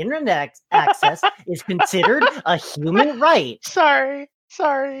 Internet access is considered a human right. Sorry.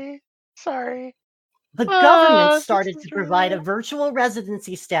 The Oh, government this started is to provide a real. virtual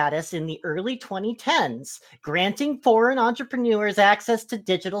residency status in the early 2010s, granting foreign entrepreneurs access to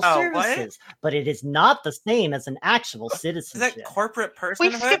digital Oh, what? services. But it is not the same as an actual Is citizenship. that corporate We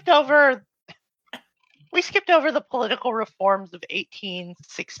personhood? skipped over the political reforms of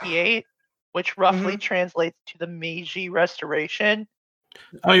 1868, which roughly translates to the Meiji Restoration.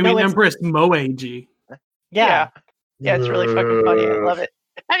 Oh, you No, mean it's- Empress Moeiji? Yeah. Yeah, it's really fucking funny. I love it.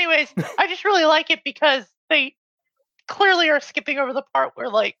 Anyways, I just really like it because they clearly are skipping over the part where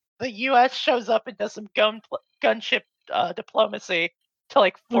like the U.S. shows up and does some gunship diplomacy to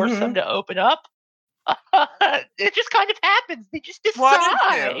like force them to open up. It just kind of happens. They just Wanted to.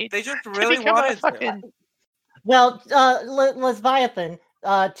 decide They just to really become a wanted to. fucking. Well, Lesbiathan,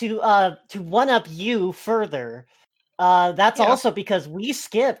 to one up you further. That's Yeah. also because we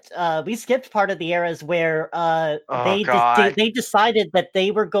skipped part of the eras where God. they decided that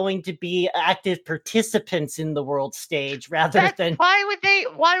they were going to be active participants in the world stage rather than Why would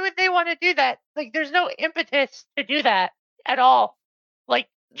they want to do that? Like, there's no impetus to do that at all. Like,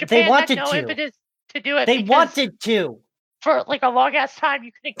 Japan wanted had no to. impetus to do it. they because wanted to. for like a long ass time.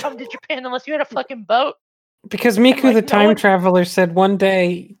 You couldn't come to Japan unless you had a fucking boat. Because Miku like, the no time one- traveler said one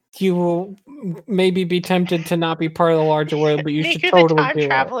day you will maybe be tempted to not be part of the larger world, but you should Miku totally the time do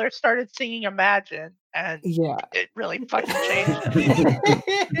traveler started singing Imagine, and it. Yeah. it really fucking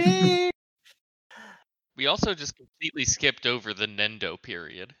changed it. We also just completely skipped over the Nendo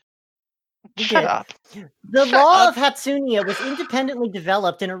period. Shut up. The Shut law up. of Hatsunia was independently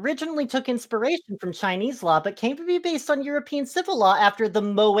developed and originally took inspiration from Chinese law, but came to be based on European civil law after the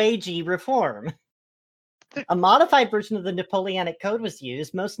Meiji Reform. A modified version of the Napoleonic Code was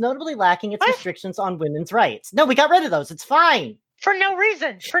used, most notably lacking its What? restrictions on women's rights. No, we got rid of those. It's fine. For no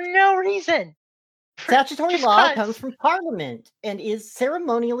reason. For no reason. Statutory just law 'cause. comes from Parliament and is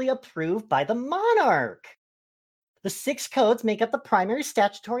ceremonially approved by the monarch. The 6 codes make up the primary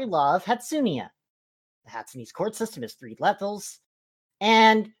statutory law of Hatsunia. The Hatsunese court system is 3 levels,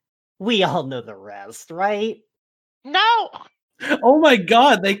 and we all know the rest, right? No. Oh my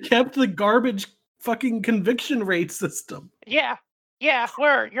god, they kept the garbage fucking conviction rate system. Yeah. Yeah,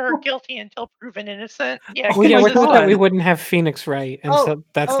 where you're guilty until proven innocent. Yeah, Oh Well, yeah, my we thought God. that we wouldn't have Phoenix Wright, and Oh, so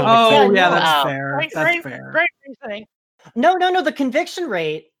that's oh, not Oh, acceptable. yeah, no. that's Oh, fair. Great, That's great, fair. great reasoning. No, the conviction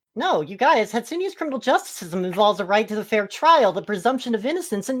rate. No, you guys, Hatsunia's criminal justice system involves a right to the fair trial, the presumption of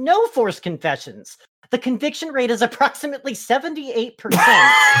innocence, and no forced confessions. The conviction rate is approximately 78%.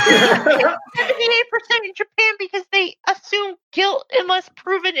 78% in Japan because they assume guilt unless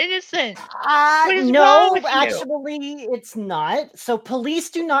proven innocent. What is wrong No, with you? actually, it's not. So police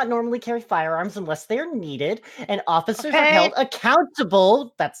do not normally carry firearms unless they are needed, and officers are Okay. held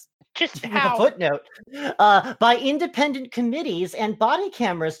accountable. That's Just with how? a footnote, by independent committees and body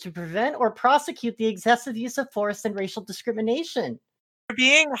cameras to prevent or prosecute the excessive use of force and racial discrimination. You're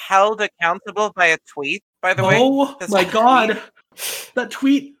being held accountable by a tweet, by the way. Oh This my tweet- god. That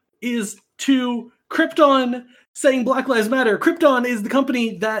tweet is to Krypton saying Black Lives Matter. Krypton is the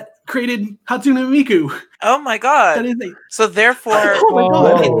company that created Hatsune Miku. Oh my god. That is a So therefore, Oh my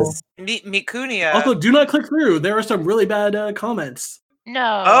god. it's Mikunia. Also, do not click through. There are some really bad comments.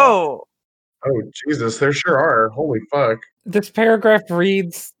 No. Oh, Oh Jesus, there sure are. Holy fuck. This paragraph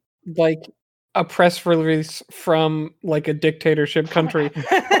reads like a press release from like a dictatorship country.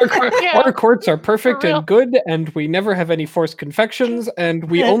 Yeah. Our courts are perfect For real. and good, and we never have any forced confections, and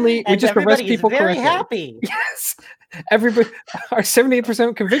we And just arrest everybody is people very correctly. happy. Yes, everybody. Our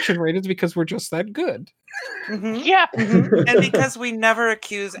 78% conviction rate is because we're just that good. Mhm. Yeah. and because we never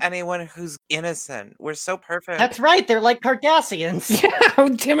accuse anyone who's innocent. We're so perfect. That's right. They're like Cardassians. Yeah, oh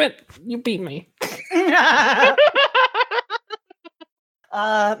damn it, you beat me.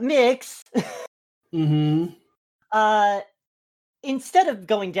 Mix. Mm-hmm. Instead of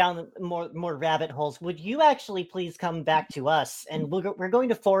going down more rabbit holes, would you actually please come back to us? And we're going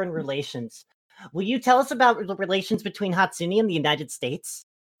to foreign relations. Will you tell us about the relations between Hatsunia and the United States?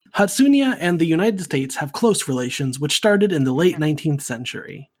 Hatsunia and the United States have close relations, which started in the late 19th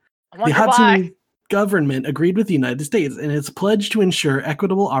century. I The wonder Hatsune why. government agreed with the United States in its pledge to ensure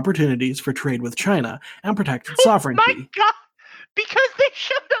equitable opportunities for trade with China and protect its sovereignty. My God. Because they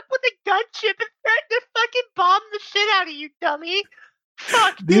showed up with a gunship and threatened to fucking bomb the shit out of you, dummy.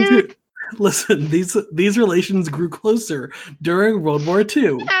 Fuck, dude. These relations grew closer during World War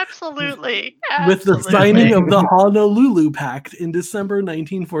II, Absolutely. with the Absolutely. signing of the Honolulu Pact in December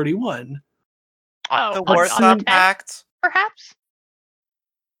 1941. Oh, The on Warsaw the 10th, Pact. perhaps?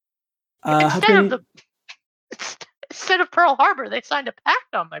 Hatsune- Instead of Pearl Harbor, they signed a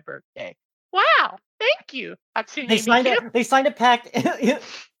pact on my birthday. Wow. Thank you. Hatsune They signed Miku. They signed a pact in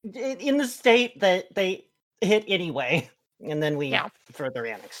the state that they hit anyway, and then we Yeah. further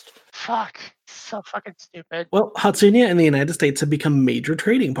annexed. Fuck. So fucking stupid. Well, Hatsunia and the United States have become major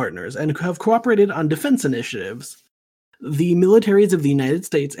trading partners and have cooperated on defense initiatives. The militaries of the United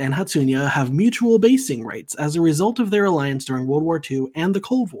States and Hatsunia have mutual basing rights as a result of their alliance during World War II and the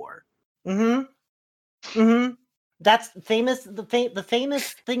Cold War. Mm-hmm. Mm-hmm. That's famous. The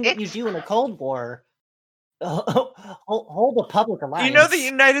famous thing that you It's- do in a Cold War. Hold a public alliance. You know the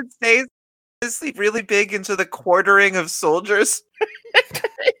United States is really big into the quartering of soldiers.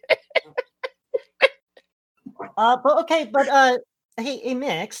 Hey,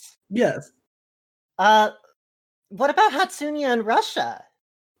 Mix. Yes. What about Hatsunia and Russia?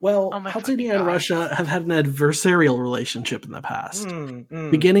 Well, Oh my fucking Hatsunia and God. Russia have had an adversarial relationship in the past,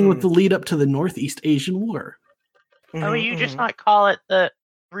 Mm, beginning with the lead up to the Northeast Asian War. Why would you just not call it the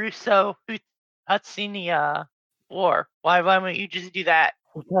Russo-Hatsunia War? Why wouldn't you just do that?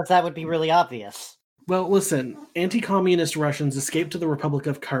 Because that would be really obvious. Well, listen, anti-communist Russians escaped to the Republic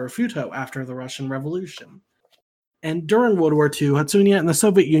of Karafuto after the Russian Revolution. And during World War II, Hatsunia and the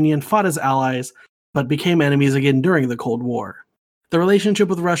Soviet Union fought as allies, but became enemies again during the Cold War. The relationship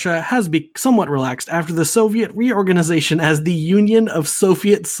with Russia has been somewhat relaxed after the Soviet reorganization as the Union of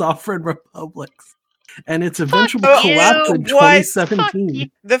Soviet Sovereign Republics, and its eventual collapse in 2017.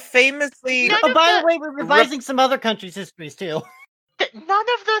 The famously... Oh, by the way, we're revising some other countries' histories, too. None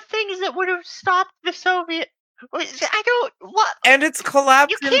of the things that would have stopped the Soviet... I don't... What? And it's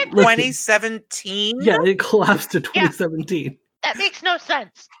collapsed You in can't- 2017? Yeah, it collapsed in 2017. That makes no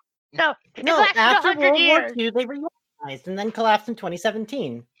sense. No, it No, lasted after 100 World years. War II, they reorganized and then collapsed in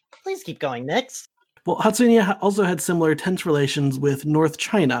 2017. Please keep going, Nix. Well, Hatsunia also had similar tense relations with North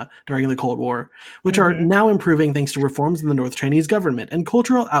China during the Cold War, which are now improving thanks to reforms in the North Chinese government and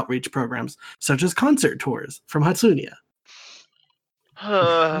cultural outreach programs, such as concert tours from Hatsunia.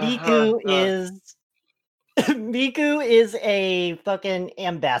 Miku is... Miku is a fucking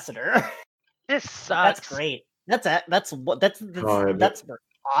ambassador. This sucks. That's great. That's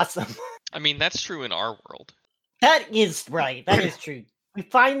awesome. I mean, that's true in our world. That is right. That is true. We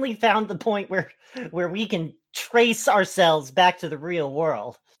finally found the point where we can trace ourselves back to the real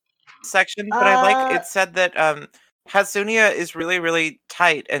world. Section, but I like it said that Hatsunia is really, really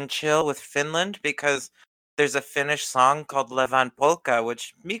tight and chill with Finland because there's a Finnish song called Levan Polka,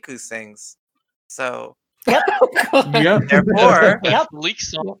 which Miku sings. So, Yep. therefore, Yep. Leak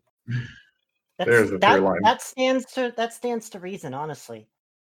song. There's a through line. That stands to reason, honestly.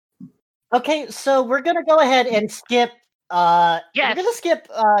 Okay, so we're gonna go ahead and skip. We're gonna skip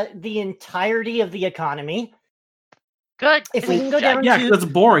the entirety of the economy. Good. If we can go down Yeah, to that's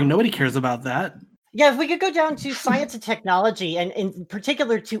boring. Nobody cares about that. if we could go down to science and technology, and in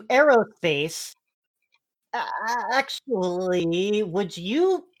particular to aerospace. Actually, would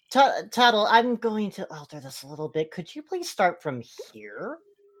you, Tuttle? I'm going to alter this a little bit. Could you please start from here?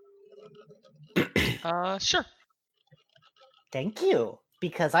 Sure. Thank you,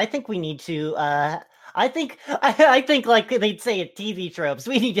 because I think we need to. I think like they'd say at TV tropes,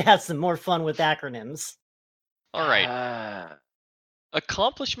 we need to have some more fun with acronyms. All right.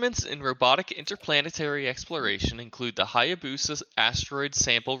 Accomplishments in robotic interplanetary exploration include the Hayabusa asteroid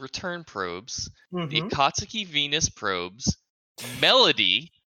sample return probes, the Akatsuki Venus probes,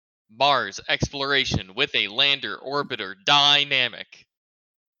 Melody Mars exploration with a lander orbiter dynamic,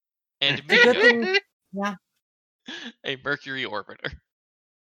 and Miko, Yeah. a Mercury orbiter.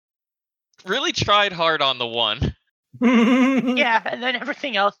 Really tried hard on the one. Yeah, and then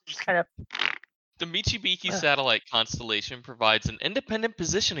everything else just kind of... The Michibiki satellite constellation provides an independent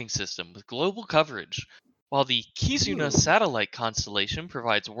positioning system with global coverage, while the Kizuna satellite constellation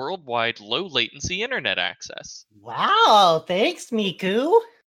provides worldwide low-latency internet access. Wow, thanks, Miku.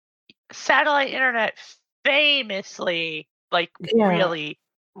 Satellite internet famously, really,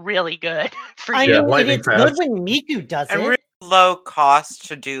 really good for I you. know it's good when Miku does and it. really low cost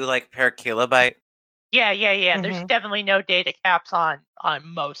to do per kilobyte. Yeah. There's definitely no data caps on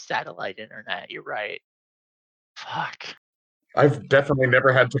most satellite internet. You're right. Fuck. I've definitely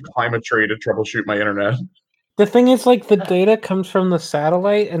never had to climb a tree to troubleshoot my internet. The thing is, the data comes from the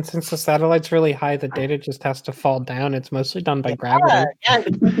satellite, and since the satellite's really high, the data just has to fall down. It's mostly done by gravity. Yeah,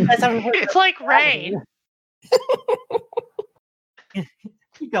 it's like rain.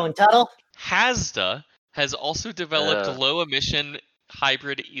 Keep going, Tuttle. HASDA has also developed low-emission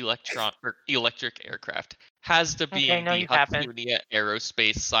hybrid electric aircraft. HASDA being the Hatsunia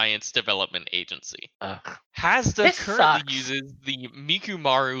Aerospace Science Development Agency. HASDA currently uses the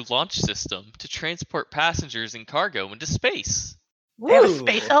Mikumaru launch system to transport passengers and cargo into space. They have a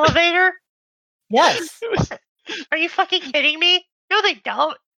space elevator? Yes. Are you fucking kidding me? No, they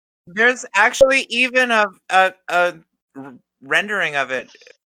don't. There's actually even a rendering of it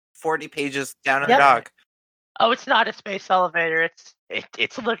 40 pages down in the dock. Oh, it's not a space elevator.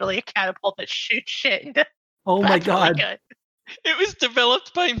 It's literally a catapult that shoots shit into... Oh my god. Really good. It was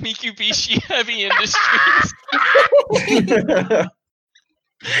developed by Mitsubishi Heavy Industries.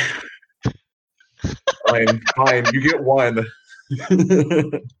 Fine, you get one.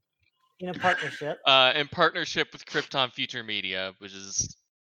 In a partnership. In partnership with Krypton Future Media, which is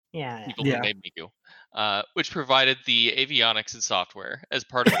people who made Miku, which provided the avionics and software as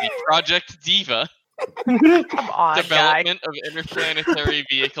part of the Project Diva development of interplanetary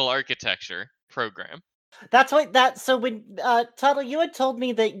vehicle architecture program. That's what So when Tuttle, you had told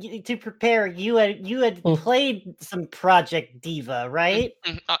me that to prepare, you had played some Project Diva, right?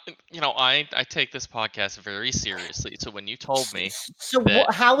 I take this podcast very seriously. So when you told me, so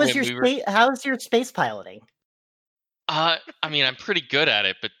how's your space piloting? I mean, I'm pretty good at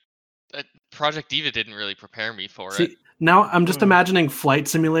it, but Project Diva didn't really prepare me for it. Now I'm just imagining Flight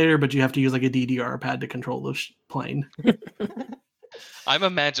Simulator, but you have to use a DDR pad to control the plane. I'm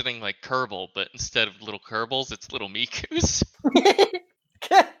imagining like Kerbal, but instead of little Kerbals, it's little Mikus.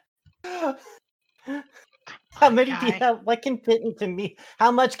 How many do you have? What can fit into me?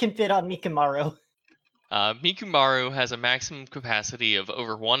 How much can fit on Mikumaru? Mikumaru has a maximum capacity of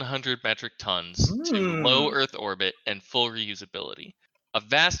over 100 metric tons to low Earth orbit and full reusability. A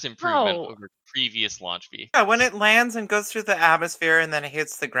vast improvement over previous launch vehicles. Yeah, when it lands and goes through the atmosphere and then it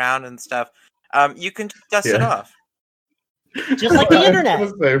hits the ground and stuff, you can dust it off. Just like the internet.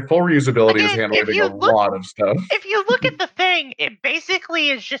 Full reusability is handling a lot of stuff. If you look at the thing, it basically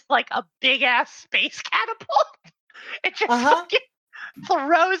is just like a big ass space catapult. It just fucking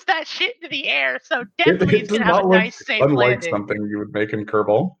throws that shit into the air. So definitely it's gonna have a nice safe unlike landing. something you would make in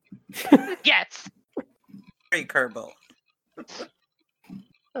Kerbal. Yes. Very Kerbal.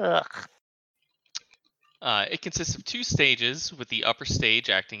 Ugh. It consists of 2 stages, with the upper stage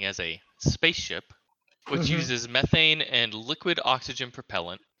acting as a spaceship, which uses methane and liquid oxygen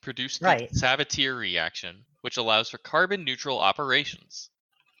propellant produced through the Sabatier reaction, which allows for carbon-neutral operations.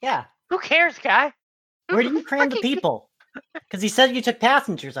 Yeah. Who cares, guy? Where do you cram the people? Because he said you took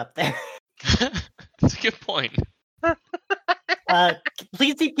passengers up there. That's a good point.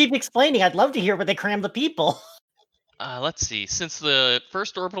 Please keep explaining. I'd love to hear where they cram the people. Let's see. Since the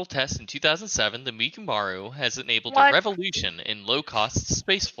first orbital test in 2007, the Mikumaru has enabled a revolution in low-cost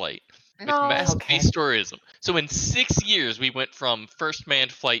spaceflight with mass space tourism. So in 6 years, we went from first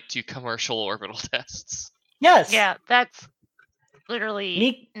manned flight to commercial orbital tests. Yes. Yeah, that's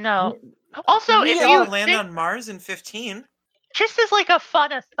literally no. Also, we if all you land think, on Mars in 15. just as like a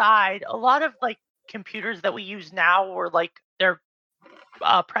fun aside, a lot of like computers that we use now were like their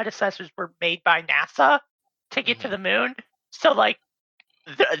predecessors were made by NASA to get to the moon. So like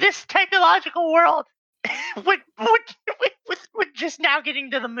this technological world would just now getting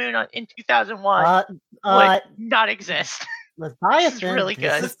to the moon in 2001 would not exist. Leviathan, this is really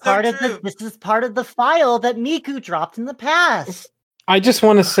good. This is part of the file that Miku dropped in the past. I just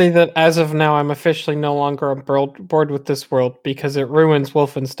want to say that as of now, I'm officially no longer on board with this world because it ruins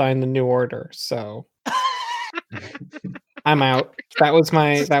Wolfenstein: The New Order. So I'm out. That was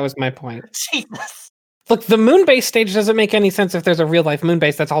my point. Jesus. Look, the moon base stage doesn't make any sense if there's a real life moon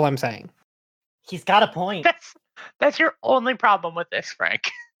base. That's all I'm saying. He's got a point. That's your only problem with this, Frank.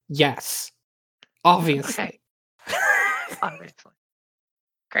 Yes, obviously. Okay. Obviously.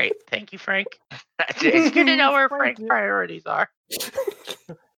 Great, thank you, Frank. It's good to know where Frank's priorities are.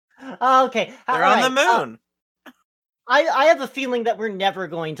 Okay, they're on the moon. I have a feeling that we're never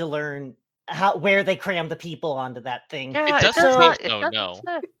going to learn where they cram the people onto that thing. Yeah, it doesn't seem so, no.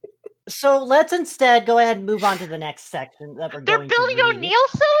 So let's instead go ahead and move on to the next section that we're going to They're building O'Neill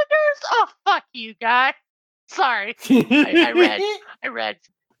cylinders? Oh, fuck you, guy. Sorry. I read.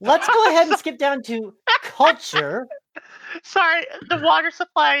 Let's go ahead and skip down to culture. Sorry, the water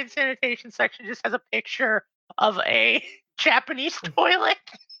supply and sanitation section just has a picture of a Japanese toilet.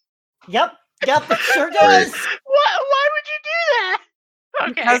 Yep, it sure does. Why would you do that?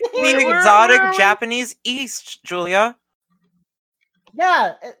 Okay. Because the exotic Japanese East, Julia.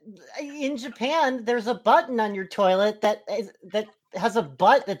 Yeah, in Japan, there's a button on your toilet that has a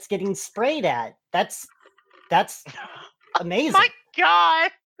butt that's getting sprayed at. That's amazing. My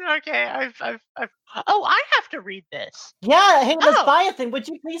God. Okay, I've. Oh, I have to read this. Yeah, hey, Leviathan, would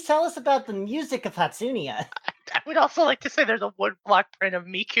you please tell us about the music of Hatsunia? I would also like to say there's a woodblock print of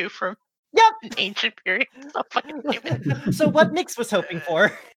Miku from an ancient period. So fucking stupid. So what Nix was hoping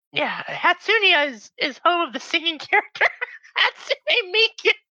for? Yeah, Hatsunia is home of the singing character Hatsune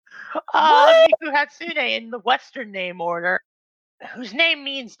Miku. Miku Hatsune in the Western name order, whose name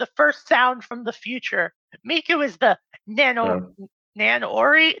means the first sound from the future. Miku is the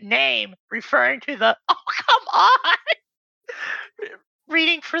Nanori name referring to the come on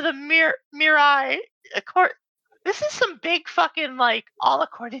reading for the Mirai. This is some big fucking like all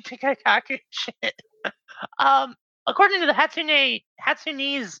according to Kaikaku shit. According to the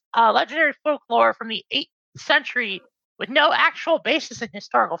Hatsune's legendary folklore from the 8th century with no actual basis in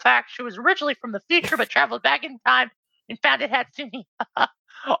historical fact, she was originally from the future but traveled back in time and founded Hatsune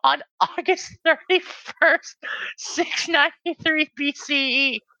on August 31st, 693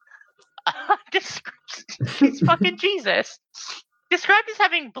 BCE. It's fucking Jesus. Described as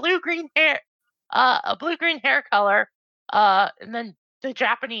having blue-green hair, a blue-green hair color, and then the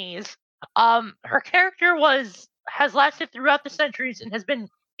Japanese. Her character has lasted throughout the centuries and has been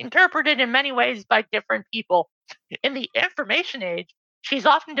interpreted in many ways by different people. In the Information Age, she's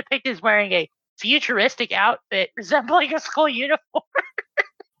often depicted as wearing a futuristic outfit resembling a school uniform.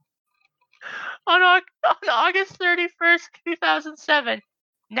 On August 31st, 2007,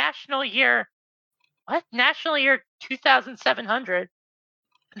 National Year 2700.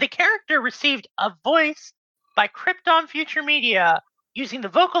 The character received a voice by Krypton Future Media using the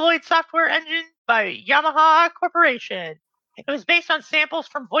Vocaloid software engine by Yamaha Corporation. It was based on samples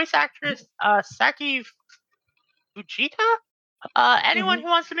from voice actress Saki Fujita. Anyone who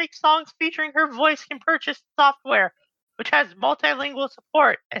wants to make songs featuring her voice can purchase software, which has multilingual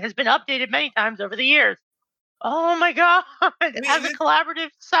support and has been updated many times over the years. Oh my god! It has a collaborative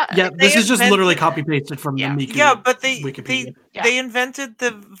site. Yeah, this is just literally copy pasted from the Miku Wikipedia. They invented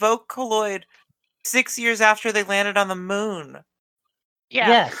the Vocaloid 6 years after they landed on the moon.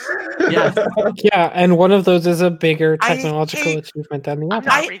 Yeah. Yes. Yeah, and one of those is a bigger technological achievement than the other.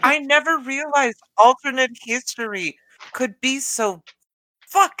 I never realized alternate history could be so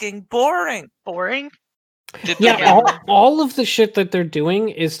fucking boring. Boring? Yeah, all of the shit that they're doing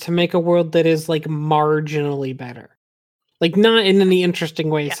is to make a world that is like marginally better. Like not in any interesting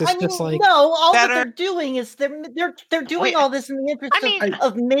ways. It's just like no, all that they're doing is they're doing all this in the interest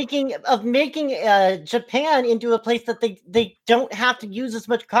of making Japan into a place that they don't have to use as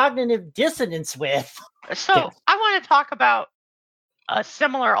much cognitive dissonance with. So I want to talk about a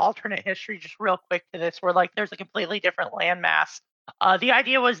similar alternate history, just real quick to this, where like there's a completely different landmass. The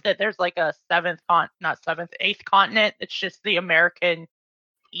idea was that there's like a eighth continent. It's just the American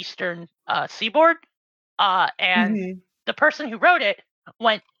eastern seaboard, and the person who wrote it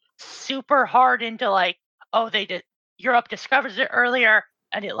went super hard into like, Europe discovers it earlier,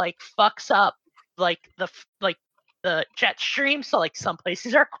 and it like fucks up like the jet stream, so like some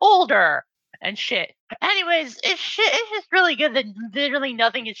places are colder and shit. Anyways, it's just really good that literally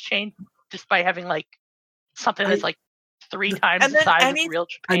nothing has changed just by having like something that's like 3 times the size of real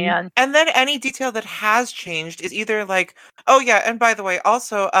Japan. And then any detail that has changed is either like, oh yeah, and by the way,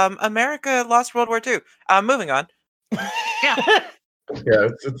 also, America lost World War II. Moving on. Yeah.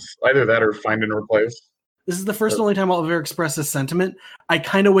 It's either that or find and replace. This is the first and only time I'll ever express this sentiment. I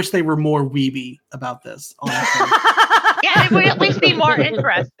kind of wish they were more weeby about this, honestly. Yeah, it would at least be more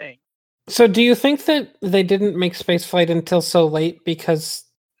interesting. So do you think that they didn't make spaceflight until so late because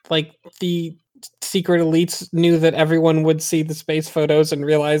like the secret elites knew that everyone would see the space photos and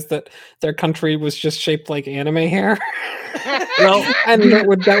realize that their country was just shaped like anime hair? Well, and that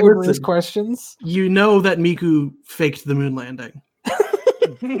would raise questions. You know that Miku faked the moon landing.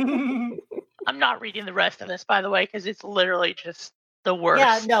 I'm not reading the rest of this, by the way, because it's literally just the worst.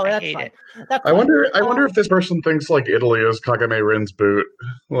 Yeah, no, that's hate fine. it. That's I wonder if this person thinks like Italy is Kagame Rin's boot.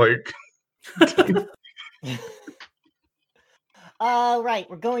 Like right,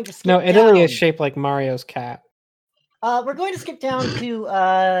 we're going to skip No, Italy down. is shaped like Mario's cat. We're going to skip down to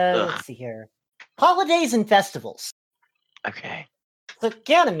let's see here. Holidays and festivals. Okay. So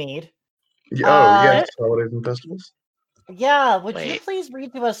Ganymede. yes, holidays and festivals. Yeah, would you please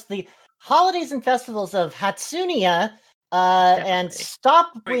read to us the holidays and festivals of Hatsunia, and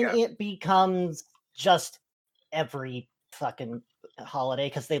stop when it becomes just every fucking holiday,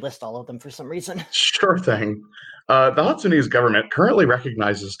 because they list all of them for some reason. Sure thing. The Hatsunese government currently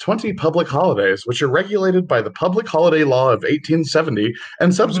recognizes 20 public holidays, which are regulated by the Public Holiday Law of 1870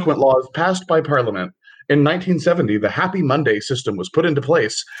 and subsequent laws passed by Parliament. In 1970, the Happy Monday system was put into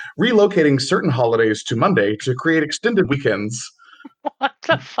place, relocating certain holidays to Monday to create extended weekends. What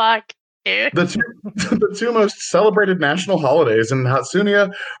the fuck, dude? The two most celebrated national holidays in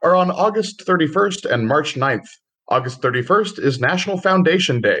Hatsunia are on August 31st and March 9th. August 31st is National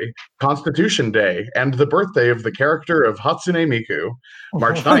Foundation Day, Constitution Day, and the birthday of the character of Hatsune Miku.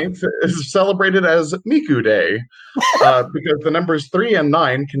 March 9th is celebrated as Miku Day, because the numbers 3 and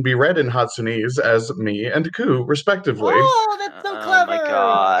 9 can be read in Hatsunese as mi and ku, respectively. Oh, that's so clever! Oh my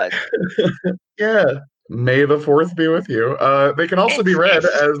god. Yeah. May the 4th be with you. They can also be read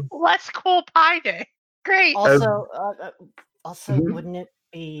as... Let's Cool Pie Day. Great. Also, wouldn't it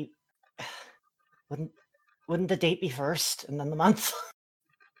be... Wouldn't the date be first and then the month?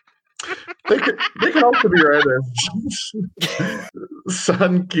 They can also be read as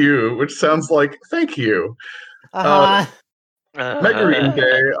Sun Q, which sounds like thank you. Megarine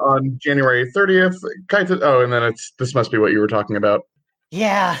Day on January 30th. And then this must be what you were talking about.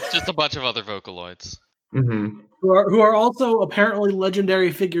 Yeah. Just a bunch of other Vocaloids. Mm-hmm. Who are also apparently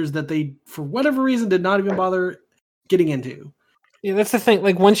legendary figures that they, for whatever reason, did not even bother getting into. Yeah, that's the thing.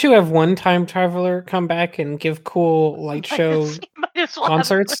 Like, once you have one time traveler come back and give cool light show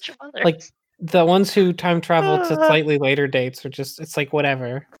concerts, like the ones who time travel to slightly later dates are just, it's like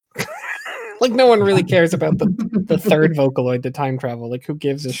whatever. Like, no one really cares about the third Vocaloid to time travel. Like, who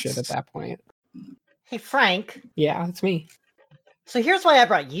gives a shit at that point? Hey, Frank. Yeah, it's me. So here's why I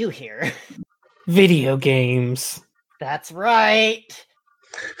brought you here. Video games. That's right.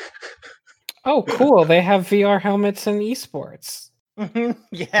 Oh, cool. They have VR helmets and esports.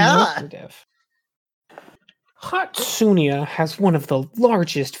 Yeah. Initiative. Hatsunia has one of the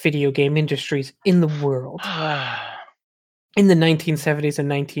largest video game industries in the world. In the 1970s and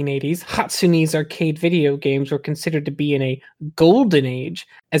 1980s, Hatsune's arcade video games were considered to be in a golden age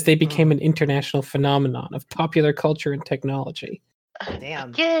as they became an international phenomenon of popular culture and technology. Damn.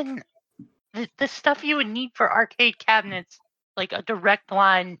 Again, the stuff you would need for arcade cabinets, like a direct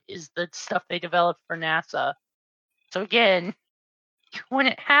line, is the stuff they developed for NASA. So again, you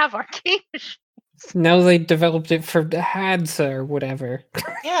wouldn't have arcade machines. Now they developed it for the HADSA or whatever.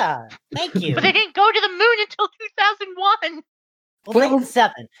 Yeah. Thank you. But they didn't go to the moon until 2001. Well,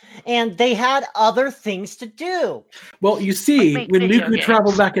 7, and they had other things to do. Well, you see, Make when video Miku games.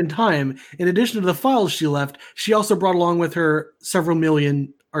 traveled back in time, in addition to the files she left, she also brought along with her several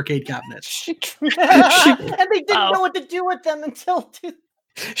million arcade cabinets. And they didn't know what to do with them until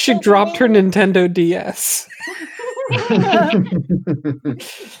She dropped her Nintendo DS.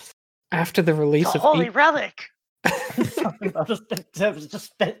 After the release It's a of holy relic. just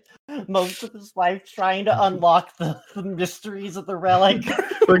spent most of his life trying to unlock the mysteries of the relic.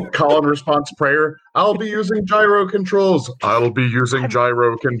 Like call and response prayer. I'll be using gyro controls. I'll be using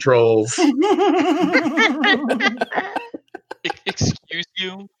gyro controls. Excuse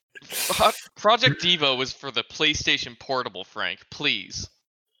you? Project Devo was for the PlayStation Portable, Frank. Please.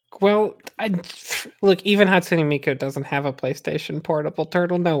 Well, look, even Hatsune Miku doesn't have a PlayStation Portable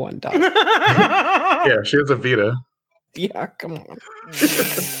Turtle. No one does. Yeah, she has a Vita. Yeah, come on.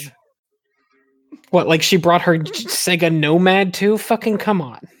 What, like she brought her Sega Nomad too? Fucking come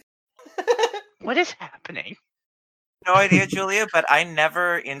on. What is happening? No idea, Julia, but I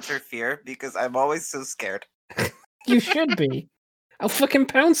never interfere because I'm always so scared. You should be. I'll fucking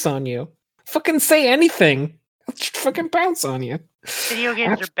pounce on you. Fucking say anything. I'll fucking pounce on you. Video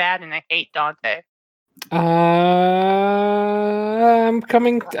games are bad and I hate Dante. I'm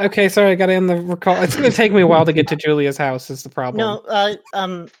coming. Okay, sorry, I gotta end the recall. It's gonna take me a while to get to Julia's house, is the problem. No,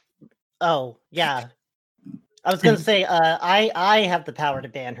 oh, yeah. I was gonna say, I have the power to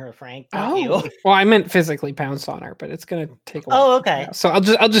ban her, Frank. Not you. Well, I meant physically pounce on her, but it's gonna take a while. Oh, okay. So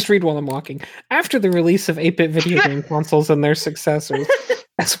I'll just read while I'm walking. After the release of 8-bit video game consoles and their successors,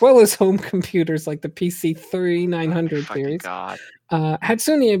 as well as home computers like the PC 3900 series,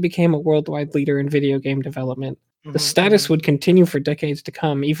 Hatsunia became a worldwide leader in video game development. The status would continue for decades to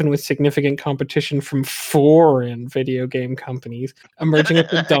come, even with significant competition from foreign video game companies emerging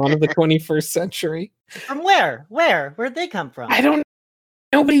at the dawn of the 21st century. From where? Where'd they come from? I don't.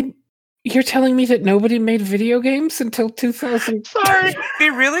 Nobody. You're telling me that nobody made video games until 2000? Sorry. It'd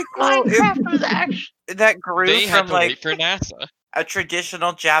be really cool Minecraft was actually that grew They had from to like wait for NASA. a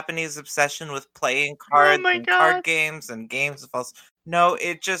traditional Japanese obsession with playing cards my and God. card games and games of false. No,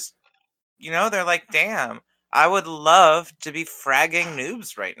 it just, they're like, damn, I would love to be fragging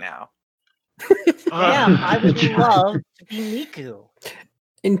noobs right now. Damn, I would love to be Miku.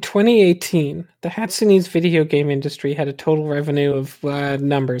 In 2018, the Hatsune's video game industry had a total revenue of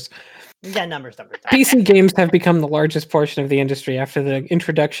numbers. Yeah, numbers. PC games have become the largest portion of the industry after the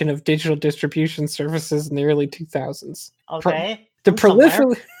introduction of digital distribution services in the early 2000s. Okay. The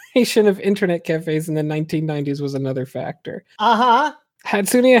proliferation of internet cafes in the 1990s was another factor. Uh-huh.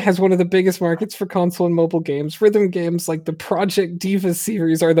 Hatsunia has one of the biggest markets for console and mobile games. Rhythm games like the Project Diva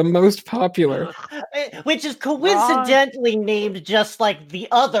series are the most popular. Which is coincidentally named just like the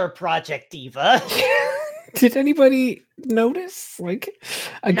other Project Diva. Did anybody notice? Like,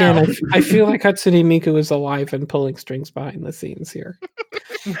 again, No. I feel like Hatsune Miku is alive and pulling strings behind the scenes here.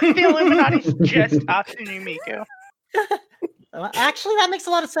 the Illuminati's just Hatsune Miku. Actually, that makes a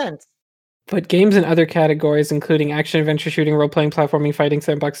lot of sense. But games in other categories, including action, adventure, shooting, role-playing, platforming, fighting,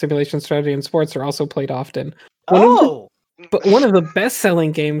 sandbox, simulation, strategy, and sports, are also played often. But one of the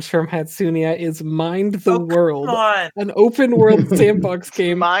best-selling games from Hatsunia is Mind the World, an open-world sandbox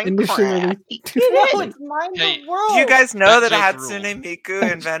game initially released. It's Mind the World. Do you guys know that That's Hatsune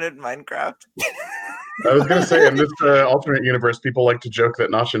Miku invented Minecraft? I was gonna say, in this alternate universe, people like to joke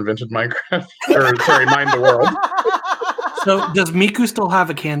that Notch invented Minecraft. Mind the World. So, does Miku still have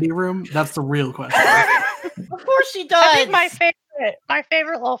a candy room? That's the real question. Of course she does. I think my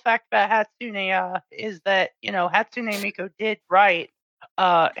favorite little fact about Hatsune is that Hatsune Miku did write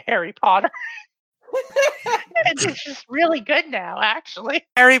Harry Potter. And it's just really good now, actually.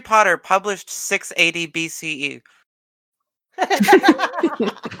 Harry Potter published 680 BCE.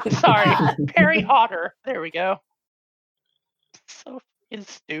 Sorry, Harry Potter. There we go. So fucking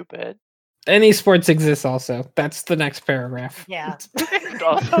stupid. And esports exists also. That's the next paragraph. Yeah.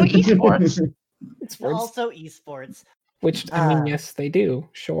 Also esports. Also esports. Which, I mean, yes, they do.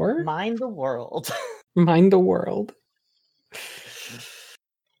 Sure. Mind the world. Mind the world. Such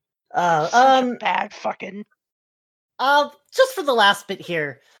a bad fucking. Just for the last bit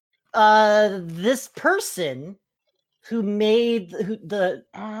here, this person who made the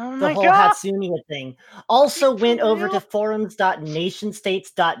whole Hatsunia thing also went over to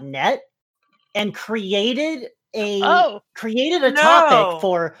forums.nationstates.net and created a topic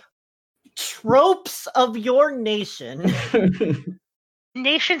for tropes of your nation.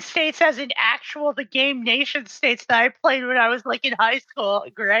 Nation States as in actual the game Nation States that I played when I was like in high school.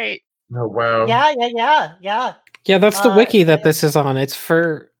 Great. Oh wow. Yeah. Yeah, that's the wiki that this is on. It's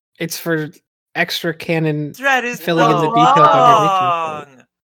for extra canon Thread is filling in the details on your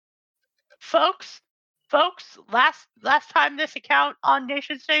Folks, last time this account on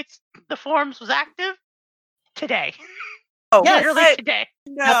Nation States, the forums was active, today. Oh, yes, literally today.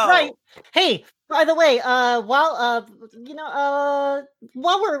 No. That's right. Hey, by the way, while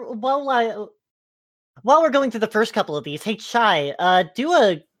we're going through the first couple of these, hey Chai, do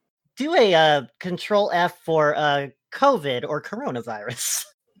a Control F for COVID or coronavirus.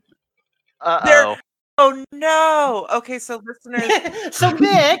 Uh-oh. Oh no. Okay, so listeners. So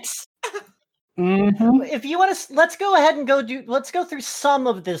Mix, if you want to, let's go ahead and let's go through some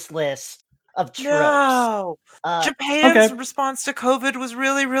of this list of tropes. No. Japan's response to COVID was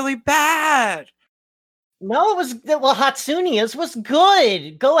really, really bad. No, it was Hatsunia's was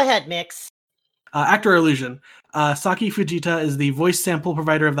good. Go ahead, Mix. Actor illusion. Saki Fujita is the voice sample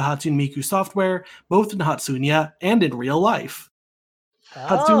provider of the Hatsune Miku software, both in Hatsunia and in real life.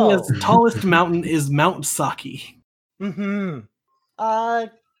 Hatsunia's tallest mountain is Mount Saki. Genny.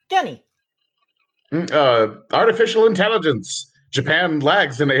 Artificial intelligence. Japan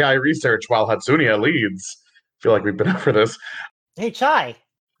lags in AI research while Hatsunia leads. I feel like we've been over this. Hey, Chai.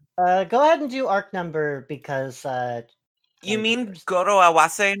 Go ahead and do arc number because... you mean Goro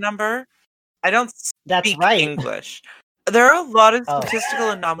Awase number? I don't speak right. English. There are a lot of statistical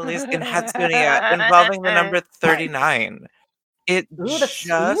anomalies in Hatsunia involving the number 39. It just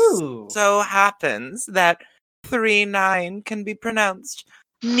so happens that 39 can be pronounced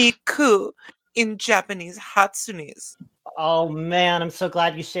Miku in Japanese Hatsunis. Oh man, I'm so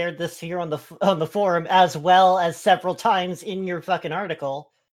glad you shared this here on the forum as well as several times in your fucking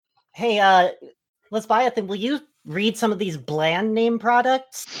article. Hey, let's buy it then. Will you read some of these bland name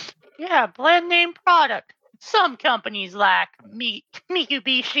products? Yeah, bland name product. Some companies like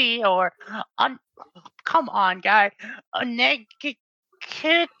Mitsubishi or come on, guy, a Negakin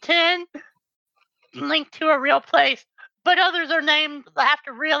linked to a real place, but others are named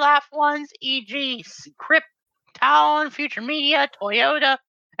after real life ones, e.g., Krypton, Future Media, Toyota,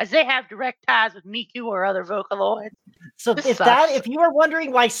 as they have direct ties with Miku or other Vocaloids. So if you were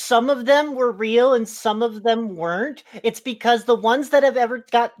wondering why some of them were real and some of them weren't, it's because the ones that have ever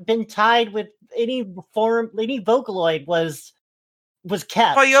been tied with any Vocaloid was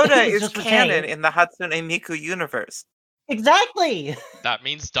kept. Toyota is canon in the Hatsune Miku universe. Exactly. That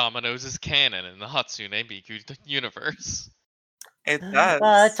means Domino's is canon in the Hatsune Miku universe. It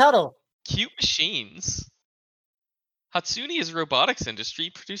does. Tuttle. Cute machines. Hatsunia's robotics industry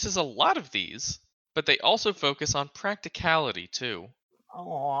produces a lot of these, but they also focus on practicality too.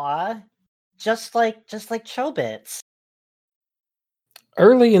 Aww. Just like Chobits.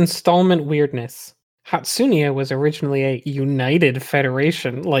 Early installment weirdness. Hatsunia was originally a united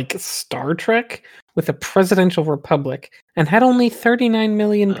federation, like Star Trek, with a presidential republic, and had only 39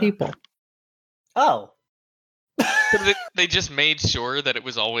 million people. Oh. They just made sure that it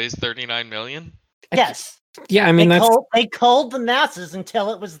was always 39 million? Yes. Yeah, I mean, they culled the masses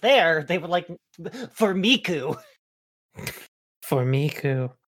until it was there. They were like, for Miku. For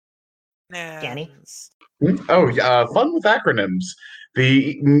Miku. Danny? Oh, yeah, fun with acronyms.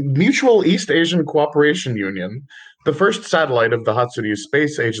 The Mutual East Asian Cooperation Union, the first satellite of the Hatsune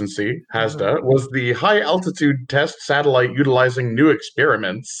Space Agency, HASDA, was the high-altitude test satellite utilizing new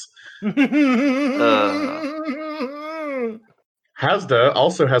experiments. HASDA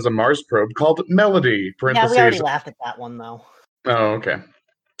also has a Mars probe called Melody. Yeah, we already laughed at that one, though. Oh, okay.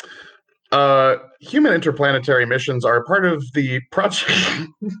 Human interplanetary missions are part of the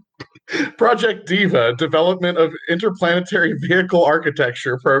Project Diva development of interplanetary vehicle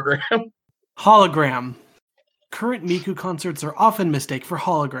architecture program. Hologram. Current Miku concerts are often mistaken for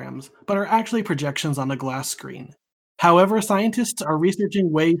holograms, but are actually projections on a glass screen. However, scientists are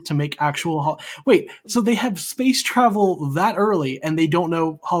researching ways to make actual so they have space travel that early and they don't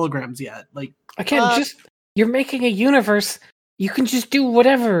know holograms yet. Like, again, you're making a universe. You can just do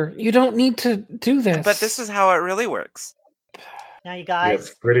whatever. You don't need to do this. But this is how it really works. Now, you guys.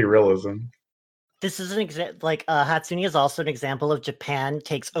 It's pretty realism. This is an example. Like Hatsunia is also an example of Japan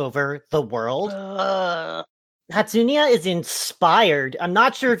takes over the world. Hatsunia is inspired. I'm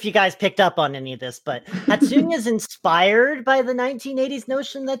not sure if you guys picked up on any of this, but Hatsunia is inspired by the 1980s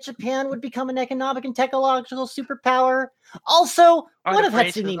notion that Japan would become an economic and technological superpower. Also, one of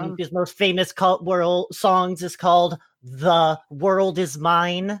Hatsune Miku's most famous world songs is called "The World Is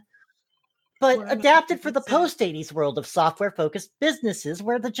Mine," but adapted for the post-80s world of software-focused businesses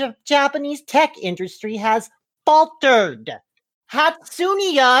where the Japanese tech industry has faltered.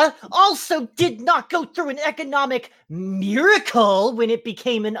 Hatsunia also did not go through an economic miracle when it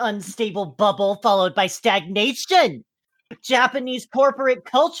became an unstable bubble followed by stagnation. Japanese corporate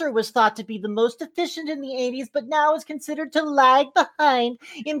culture was thought to be the most efficient in the 80s, but now is considered to lag behind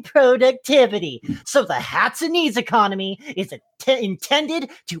in productivity. So the Hatsune's economy is intended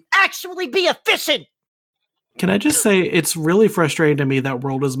to actually be efficient. Can I just say, it's really frustrating to me that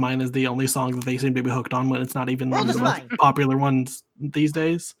World Is Mine is the only song that they seem to be hooked on when it's not even one of the most popular ones these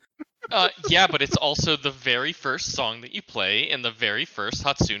days. Yeah, but it's also the very first song that you play in the very first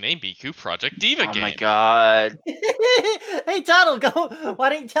Hatsune Miku Project Diva game. Oh my god. Hey, Donald, go. Why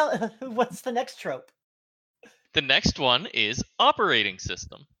don't you tell what's the next trope? The next one is operating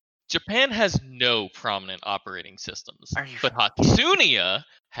system. Japan has no prominent operating systems, but Hatsunia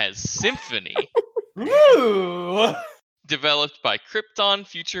has Symphony. Ooh. Developed by Krypton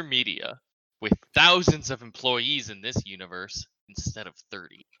Future Media, with thousands of employees in this universe instead of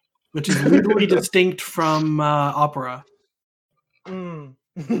 30. Which is legally distinct from Opera. Let's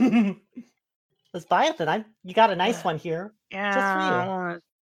buy it then. You got a nice one here. Yeah. Just for you.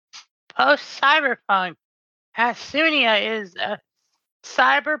 Post-cyberpunk. Hatsunia is a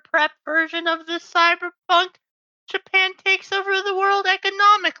cyber prep version of the cyberpunk Japan takes over the world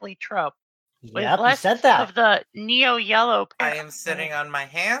economically trope. Yep, you said that. Of the neo-yellow I am sitting on my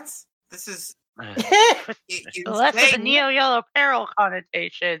hands. This is less of the neo-yellow peril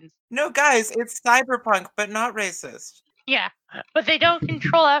connotations. No, guys, it's cyberpunk, but not racist. Yeah, but they don't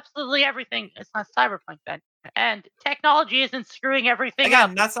control absolutely everything. It's not cyberpunk then. And technology isn't screwing everything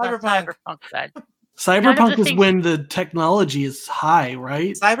up. Not cyberpunk. Then. Cyberpunk is when the technology is high,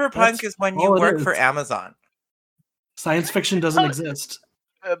 right? Cyberpunk is when you work for Amazon. Science fiction doesn't exist.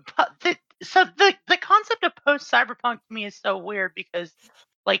 So the concept of post-cyberpunk to me is so weird because,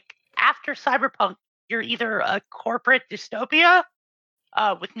 like, after cyberpunk, you're either a corporate dystopia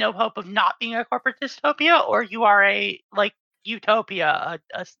with no hope of not being a corporate dystopia, or you are a, like, utopia,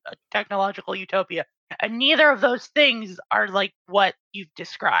 a technological utopia. And neither of those things are, like, what you've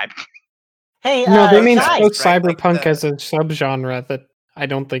described. Hey, no, they mean post-cyberpunk as a subgenre that I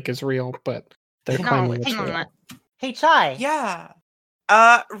don't think is real, but they're claiming it's real. Hey, Chai. Yeah.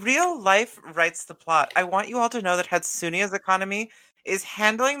 Real life writes the plot. I want you all to know that Hatsunia's economy is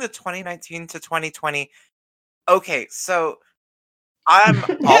handling the 2019 to 2020. Okay, so I'm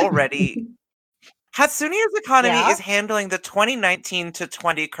already... Hatsunia's economy is handling the 2019 to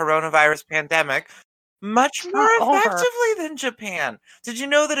 20 coronavirus pandemic much more effectively than Japan. Did you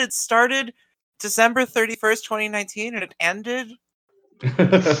know that it started December 31st, 2019, and it ended?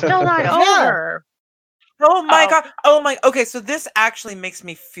 Still not over. Oh my god. Oh my. Okay, so this actually makes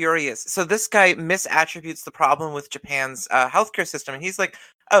me furious. So this guy misattributes the problem with Japan's healthcare system. And he's like,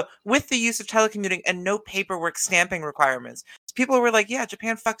 oh, with the use of telecommuting and no paperwork stamping requirements. So people were like, yeah,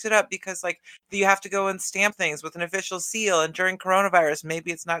 Japan fucked it up because, like, you have to go and stamp things with an official seal. And during coronavirus,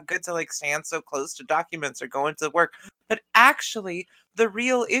 maybe it's not good to, like, stand so close to documents or go into work. But actually, the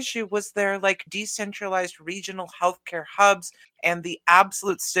real issue was their, like, decentralized regional healthcare hubs and the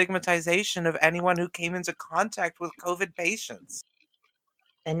absolute stigmatization of anyone who came into contact with COVID patients.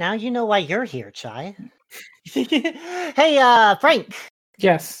 And now you know why you're here, Chai. Hey, Frank.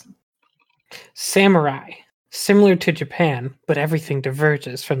 Yes. Samurai. Similar to Japan, but everything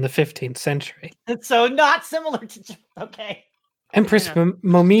diverges from the 15th century. So not similar to Japan. Okay. Empress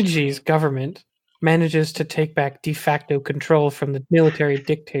Momiji's government manages to take back de facto control from the military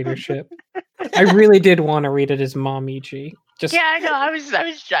dictatorship. I really did want to read it as Momiji. Just yeah, I know. I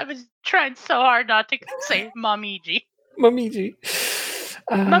was trying so hard not to say Momiji. Momiji.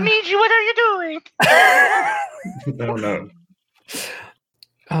 Momiji, what are you doing?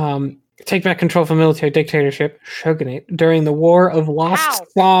 No. Take back control from military dictatorship, shogunate, during the War of Lost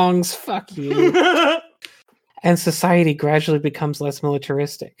Songs. Fuck you. And society gradually becomes less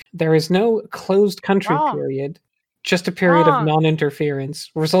militaristic. There is no closed country period, just a period of non-interference,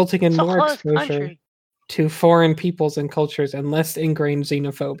 resulting in more exposure to foreign peoples and cultures and less ingrained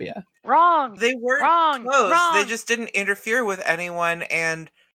xenophobia. Wrong. They weren't closed. They just didn't interfere with anyone and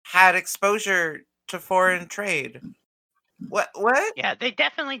had exposure to foreign trade. What? Yeah, they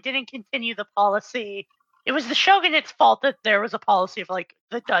definitely didn't continue the policy. It was the shogunate's fault that there was a policy of like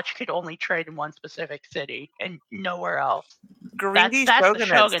the Dutch could only trade in one specific city and nowhere else. Greedy That's the shogunates.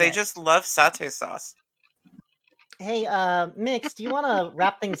 They shogunate. just love satay sauce. Hey, Mix, do you want to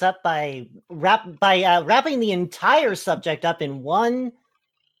wrap things up by wrapping the entire subject up in one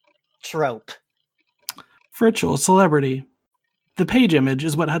trope? Virtual celebrity. The page image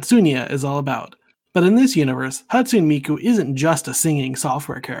is what Hatsunia is all about. But in this universe, Hatsune Miku isn't just a singing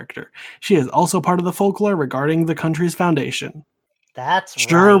software character. She is also part of the folklore regarding the country's foundation. That's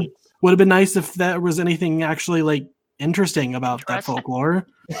Sure, right. would have been nice if there was anything actually like interesting about that Interesting. folklore.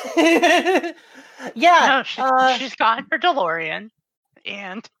 Yeah, No, she's gotten her DeLorean,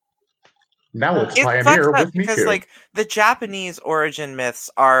 and Now it's It fucks Pioneer up with because Miku. like the Japanese origin myths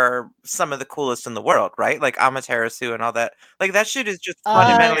are some of the coolest in the world, right? Like Amaterasu and all that. Like that shit is just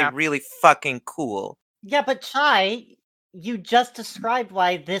fundamentally Yeah. really fucking cool. yeah, but Chai, you just described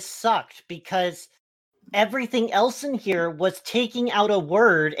why this sucked because everything else in here was taking out a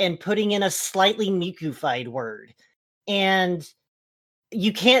word and putting in a slightly Miku-fied word. And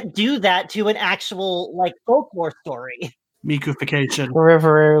you can't do that to an actual like folklore story. Mikufication.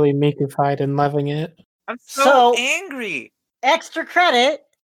 Temporarily Miku-fied and loving it. I'm so So- angry. Extra credit.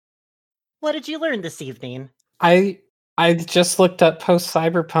 What did you learn this evening? I just looked up post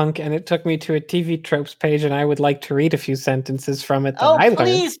Cyberpunk and it took me to a TV tropes page, and I would like to read a few sentences from it that Oh, I learned.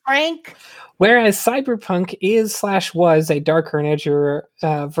 please, Frank. Whereas Cyberpunk is/was a darker and edgier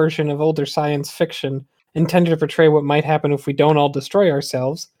version of older science fiction intended to portray what might happen if we don't all destroy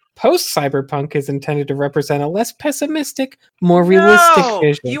ourselves, post-Cyberpunk is intended to represent a less pessimistic, more realistic No!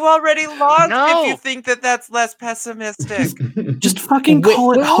 vision. You already lost No. if you think that that's less pessimistic. Just fucking Wait,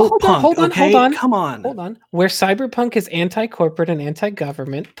 call it wait, hope hold on, punk, hold on, okay? hold on. Come on. Hold on. Where Cyberpunk is anti-corporate and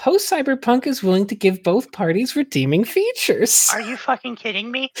anti-government, post-Cyberpunk is willing to give both parties redeeming features. are you fucking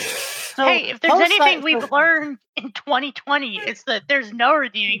kidding me? So, Hey, if there's post- anything we've learned in 2020, it's that there's no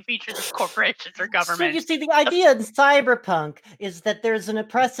redeeming features of corporations or So government. you see, the idea in Cyberpunk is that there's an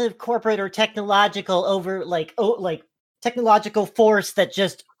oppressive corporate or technological technological force that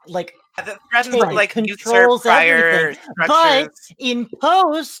just like That threatens Right. like Controls usurp prior everything. structures. But in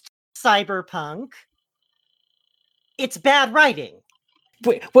post Cyberpunk, it's bad writing.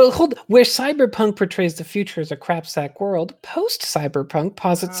 Wait, well, hold. Where Cyberpunk portrays the future as a crapsack world, post-Cyberpunk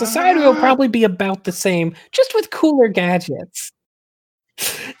posits society will probably be about the same, just with cooler gadgets.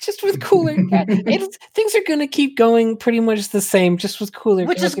 Just with cooler gadgets. Things are going to keep going pretty much the same, just with cooler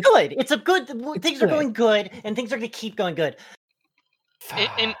Which is gadgets. good. It's a good. Things are good. going good, and things are going to keep going good.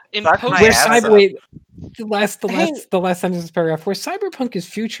 In Fuck post my Where ass cyber up. wait, the Hey. last sentence of this paragraph, where cyberpunk is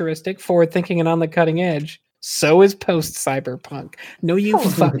futuristic, forward thinking, and on the cutting edge, so is post cyberpunk. No, you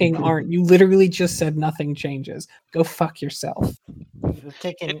fucking aren't. You literally just said nothing changes. Go fuck yourself. You've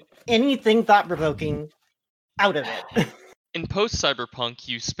taken anything thought provoking out of it. in post Cyberpunk,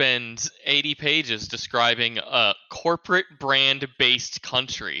 you spend 80 pages describing a corporate brand based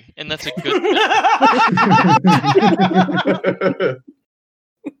country, and that's a good thing.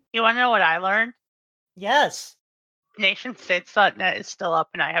 You want to know what I learned? Yes. NationStates.net is still up,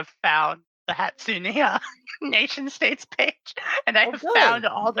 and I have found the Hatsunia Nation States page, and I Oh, have good. found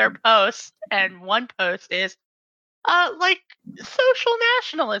all their posts. And one post is, like social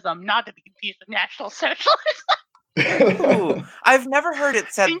nationalism, not to be confused with National Socialism. Ooh, I've never heard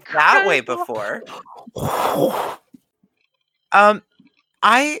it said that way Incredible. before.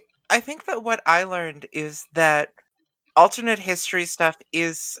 I think that what I learned is that alternate history stuff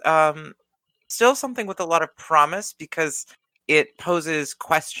is still something with a lot of promise because it poses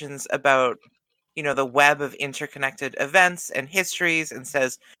questions about, you know, the web of interconnected events and histories, and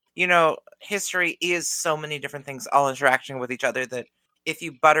says, you know, history is so many different things all interacting with each other that if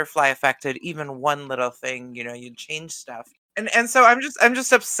you butterfly affected even one little thing, you know, you'd change stuff. And so I'm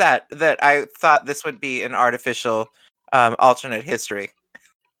just upset that I thought this would be an artificial alternate history.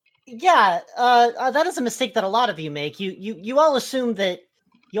 Yeah, that is a mistake that a lot of you make. You all assume that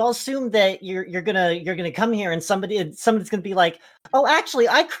you're gonna come here and somebody's gonna be like, oh, actually,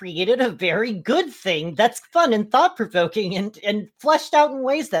 I created a very good thing that's fun and thought provoking and fleshed out in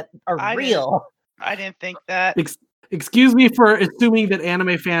ways that are I didn't- real. I didn't think that. Excuse me for assuming that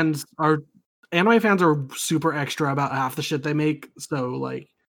anime fans are super extra about half the shit they make. So like,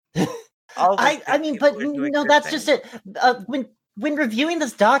 All the I good mean, people but are doing no, their that's thing. just it. When reviewing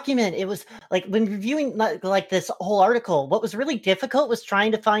this document, it was like when reviewing like this whole article, what was really difficult was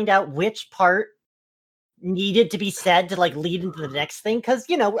trying to find out which part needed to be said to like lead into the next thing. Because,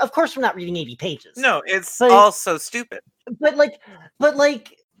 you know, of course, we're not reading 80 pages. No, it's But- all so stupid. But like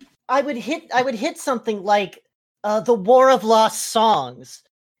I would hit something like the War of Lost Songs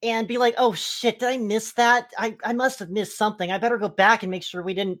and be like, oh shit, did I miss that? I must have missed something. I better go back and make sure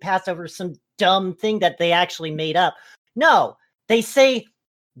we didn't pass over some dumb thing that they actually made up. No, they say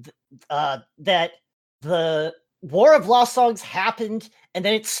that the War of Lost Songs happened and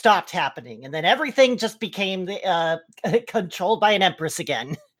then it stopped happening. And then everything just became controlled by an empress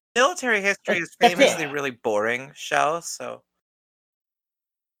again. Military history is That's famously it. really boring, Shell, so...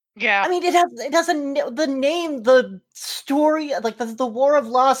 Yeah. I mean, it has the name, the story, like the War of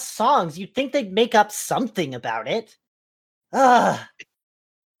Lost Songs. You'd think they'd make up something about it. I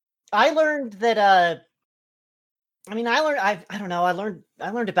learned that. I don't know. I learned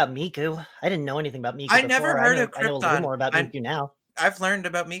about Miku. I didn't know anything about Miku. I never heard of I know a little Krypton. more about Miku now. I've learned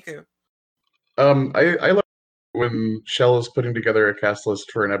about Miku. I love when Shell is putting together a cast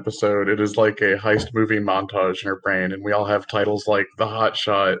list for an episode. It is like a heist movie montage in her brain, and we all have titles like the Hot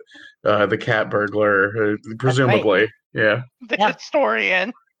Shot, the Cat Burglar, presumably. Yeah. The Yeah.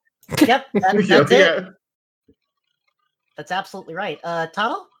 historian. Yep, that's Yeah, it. yeah. That's absolutely right.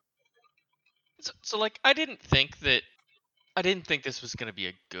 Tano? So like, I didn't think this was going to be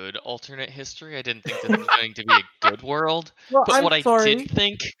a good alternate history. I didn't think this was going to be a good world. Well, But I'm what sorry. I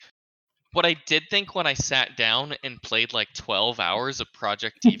did think when I sat down and played like 12 hours of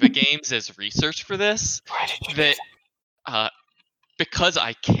Project Diva games as research for this, that because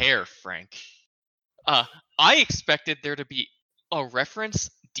I care, Frank, I expected there to be a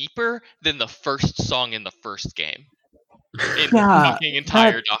reference deeper than the first song in the first game in the Yeah, fucking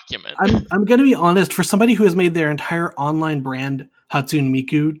entire document. I'm gonna be honest. For somebody who has made their entire online brand Hatsune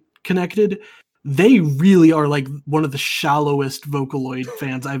Miku connected, they really are like one of the shallowest Vocaloid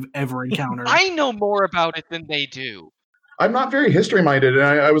fans I've ever encountered. I know more about it than they do. I'm not very history minded, and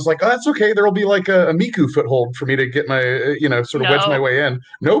I was like, oh, that's okay. There will be like a Miku foothold for me to get my, sort of wedge my way in.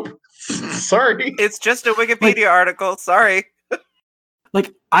 Nope. Sorry. It's just a Wikipedia article. Sorry. Like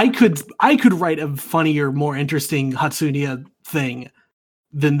I could write a funnier, more interesting Hatsunia thing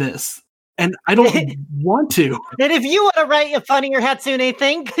than this, and I don't want to. And if you want to write a funnier Hatsune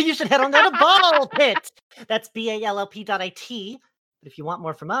thing, you should head on down to Ball Pit. That's BALLP.IT. But if you want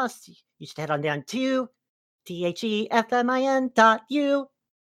more from us, you should head on down to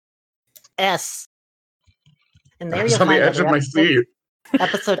THEFMIN.US. And there I was you'll on the find edge of my seat.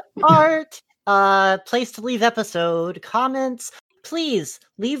 episode art, place to leave episode, comments. Please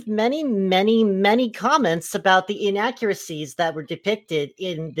leave many, many, many comments about the inaccuracies that were depicted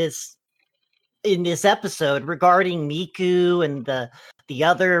in this episode regarding Miku and the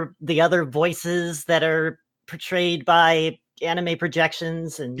other voices that are portrayed by anime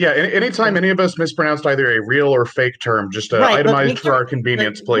projections. And Yeah, anytime any of us mispronounced either a real or fake term, just Right, but itemized make for sure- our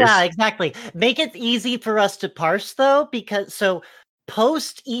convenience, please. Yeah, exactly. Make it easy for us to parse, though, because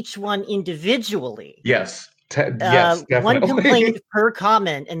post each one individually. Yes. Yes, One definitely. complaint per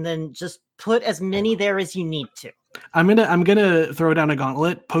comment, and then just put as many there as you need to. I'm gonna throw down a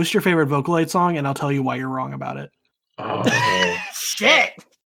gauntlet. Post your favorite Vocaloid song, and I'll tell you why you're wrong about it. Oh. Shit.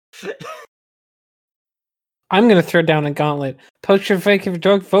 I'm gonna throw down a gauntlet. Post your favorite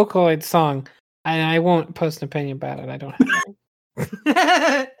Vocaloid song, and I won't post an opinion about it. I don't have to. Do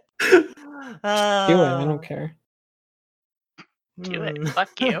it. I don't care. Do it.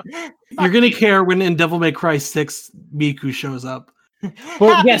 Fuck you. You're gonna care when in Devil May Cry 6 Miku shows up.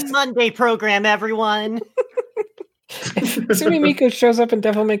 Well, Happy yes. Monday program, everyone. If Hatsune Miku shows up in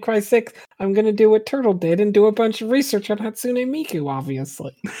Devil May Cry 6, I'm gonna do what Turtle did and do a bunch of research on Hatsune Miku,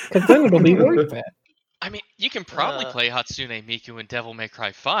 obviously. Because then it'll be worth it. I mean, you can probably play Hatsune Miku in Devil May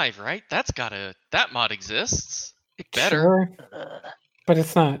Cry 5, right? That mod exists. It better. Sure. But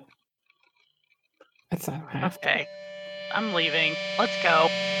it's not. It's not half. Okay. I'm leaving. Let's go.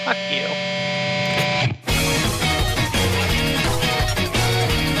 Fuck you.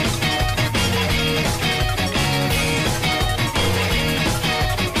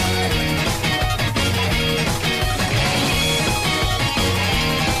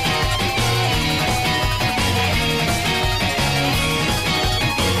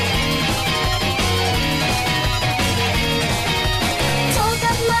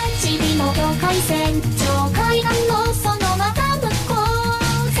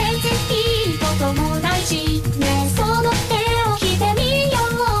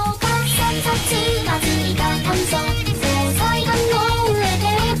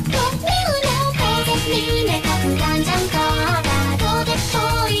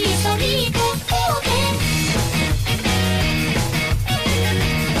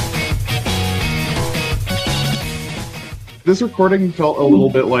 This recording felt a little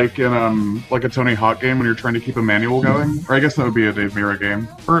bit like in like a Tony Hawk game when you're trying to keep a manual going. Or I guess that would be a Dave Mirra game.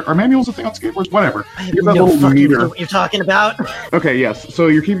 Or are manuals a thing on skateboards? Whatever. I have You have that no little fucking meter. clue what you're talking about. Okay, yes. So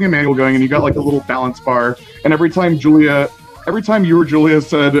you're keeping a manual going, and you got like a little balance bar. And every time you or Julia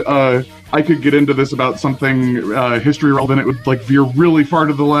said, I could get into this about something history relevant, it would like veer really far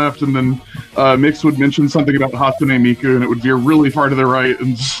to the left, and then Mix would mention something about Hatsune Miku, and it would veer really far to the right,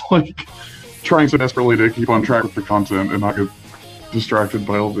 and just like trying so desperately to keep on track with the content and not get distracted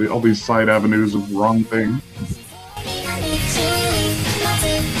by all these side avenues of wrong thing.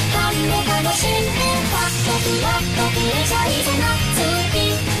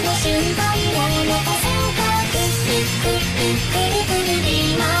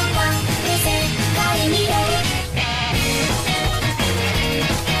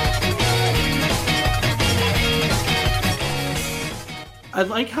 I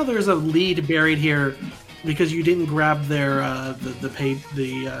like how there's a lead buried here because you didn't grab their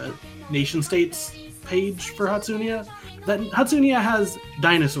the nation states page for Hatsunia. That Hatsunia has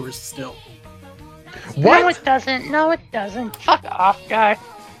dinosaurs still. No, it doesn't. No, it doesn't. Fuck off, guy.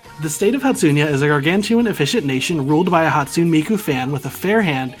 The state of Hatsunia is a gargantuan, efficient nation ruled by a Hatsune Miku fan with a fair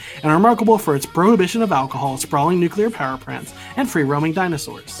hand and remarkable for its prohibition of alcohol, sprawling nuclear power plants, and free-roaming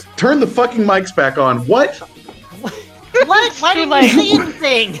dinosaurs. Turn the fucking mics back on. What? What? Why didn't you say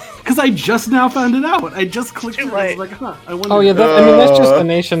anything? Because I just now found it out. I just clicked Too it. I late. was like, huh. I wonder. Oh yeah, I mean that's just the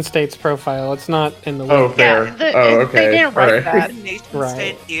nation state's profile. It's not in the Oh, wiki. fair. They didn't write that. The nation Right.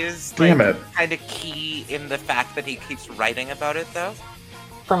 state is Damn like, it. kind of key in the fact that he keeps writing about it, though.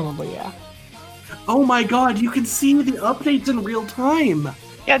 Probably, yeah. Oh my god, you can see the updates in real time.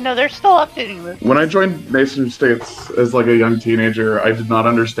 Yeah, no, they're still updating this. When I joined Nation States as like a young teenager, I did not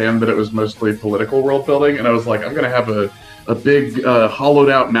understand that it was mostly political world building, and I was like, I'm gonna have a big hollowed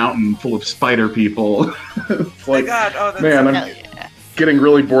out mountain full of spider people. It's Oh my like, god, oh, that's man, Hell I'm yeah. getting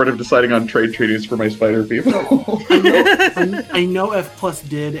really bored of deciding on trade treaties for my spider people. I know F Plus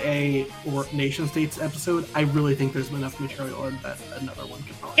did a nation states episode. I really think there's enough material that another one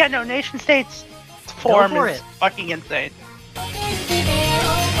could probably. Yeah, no, nation states form for is it. fucking insane.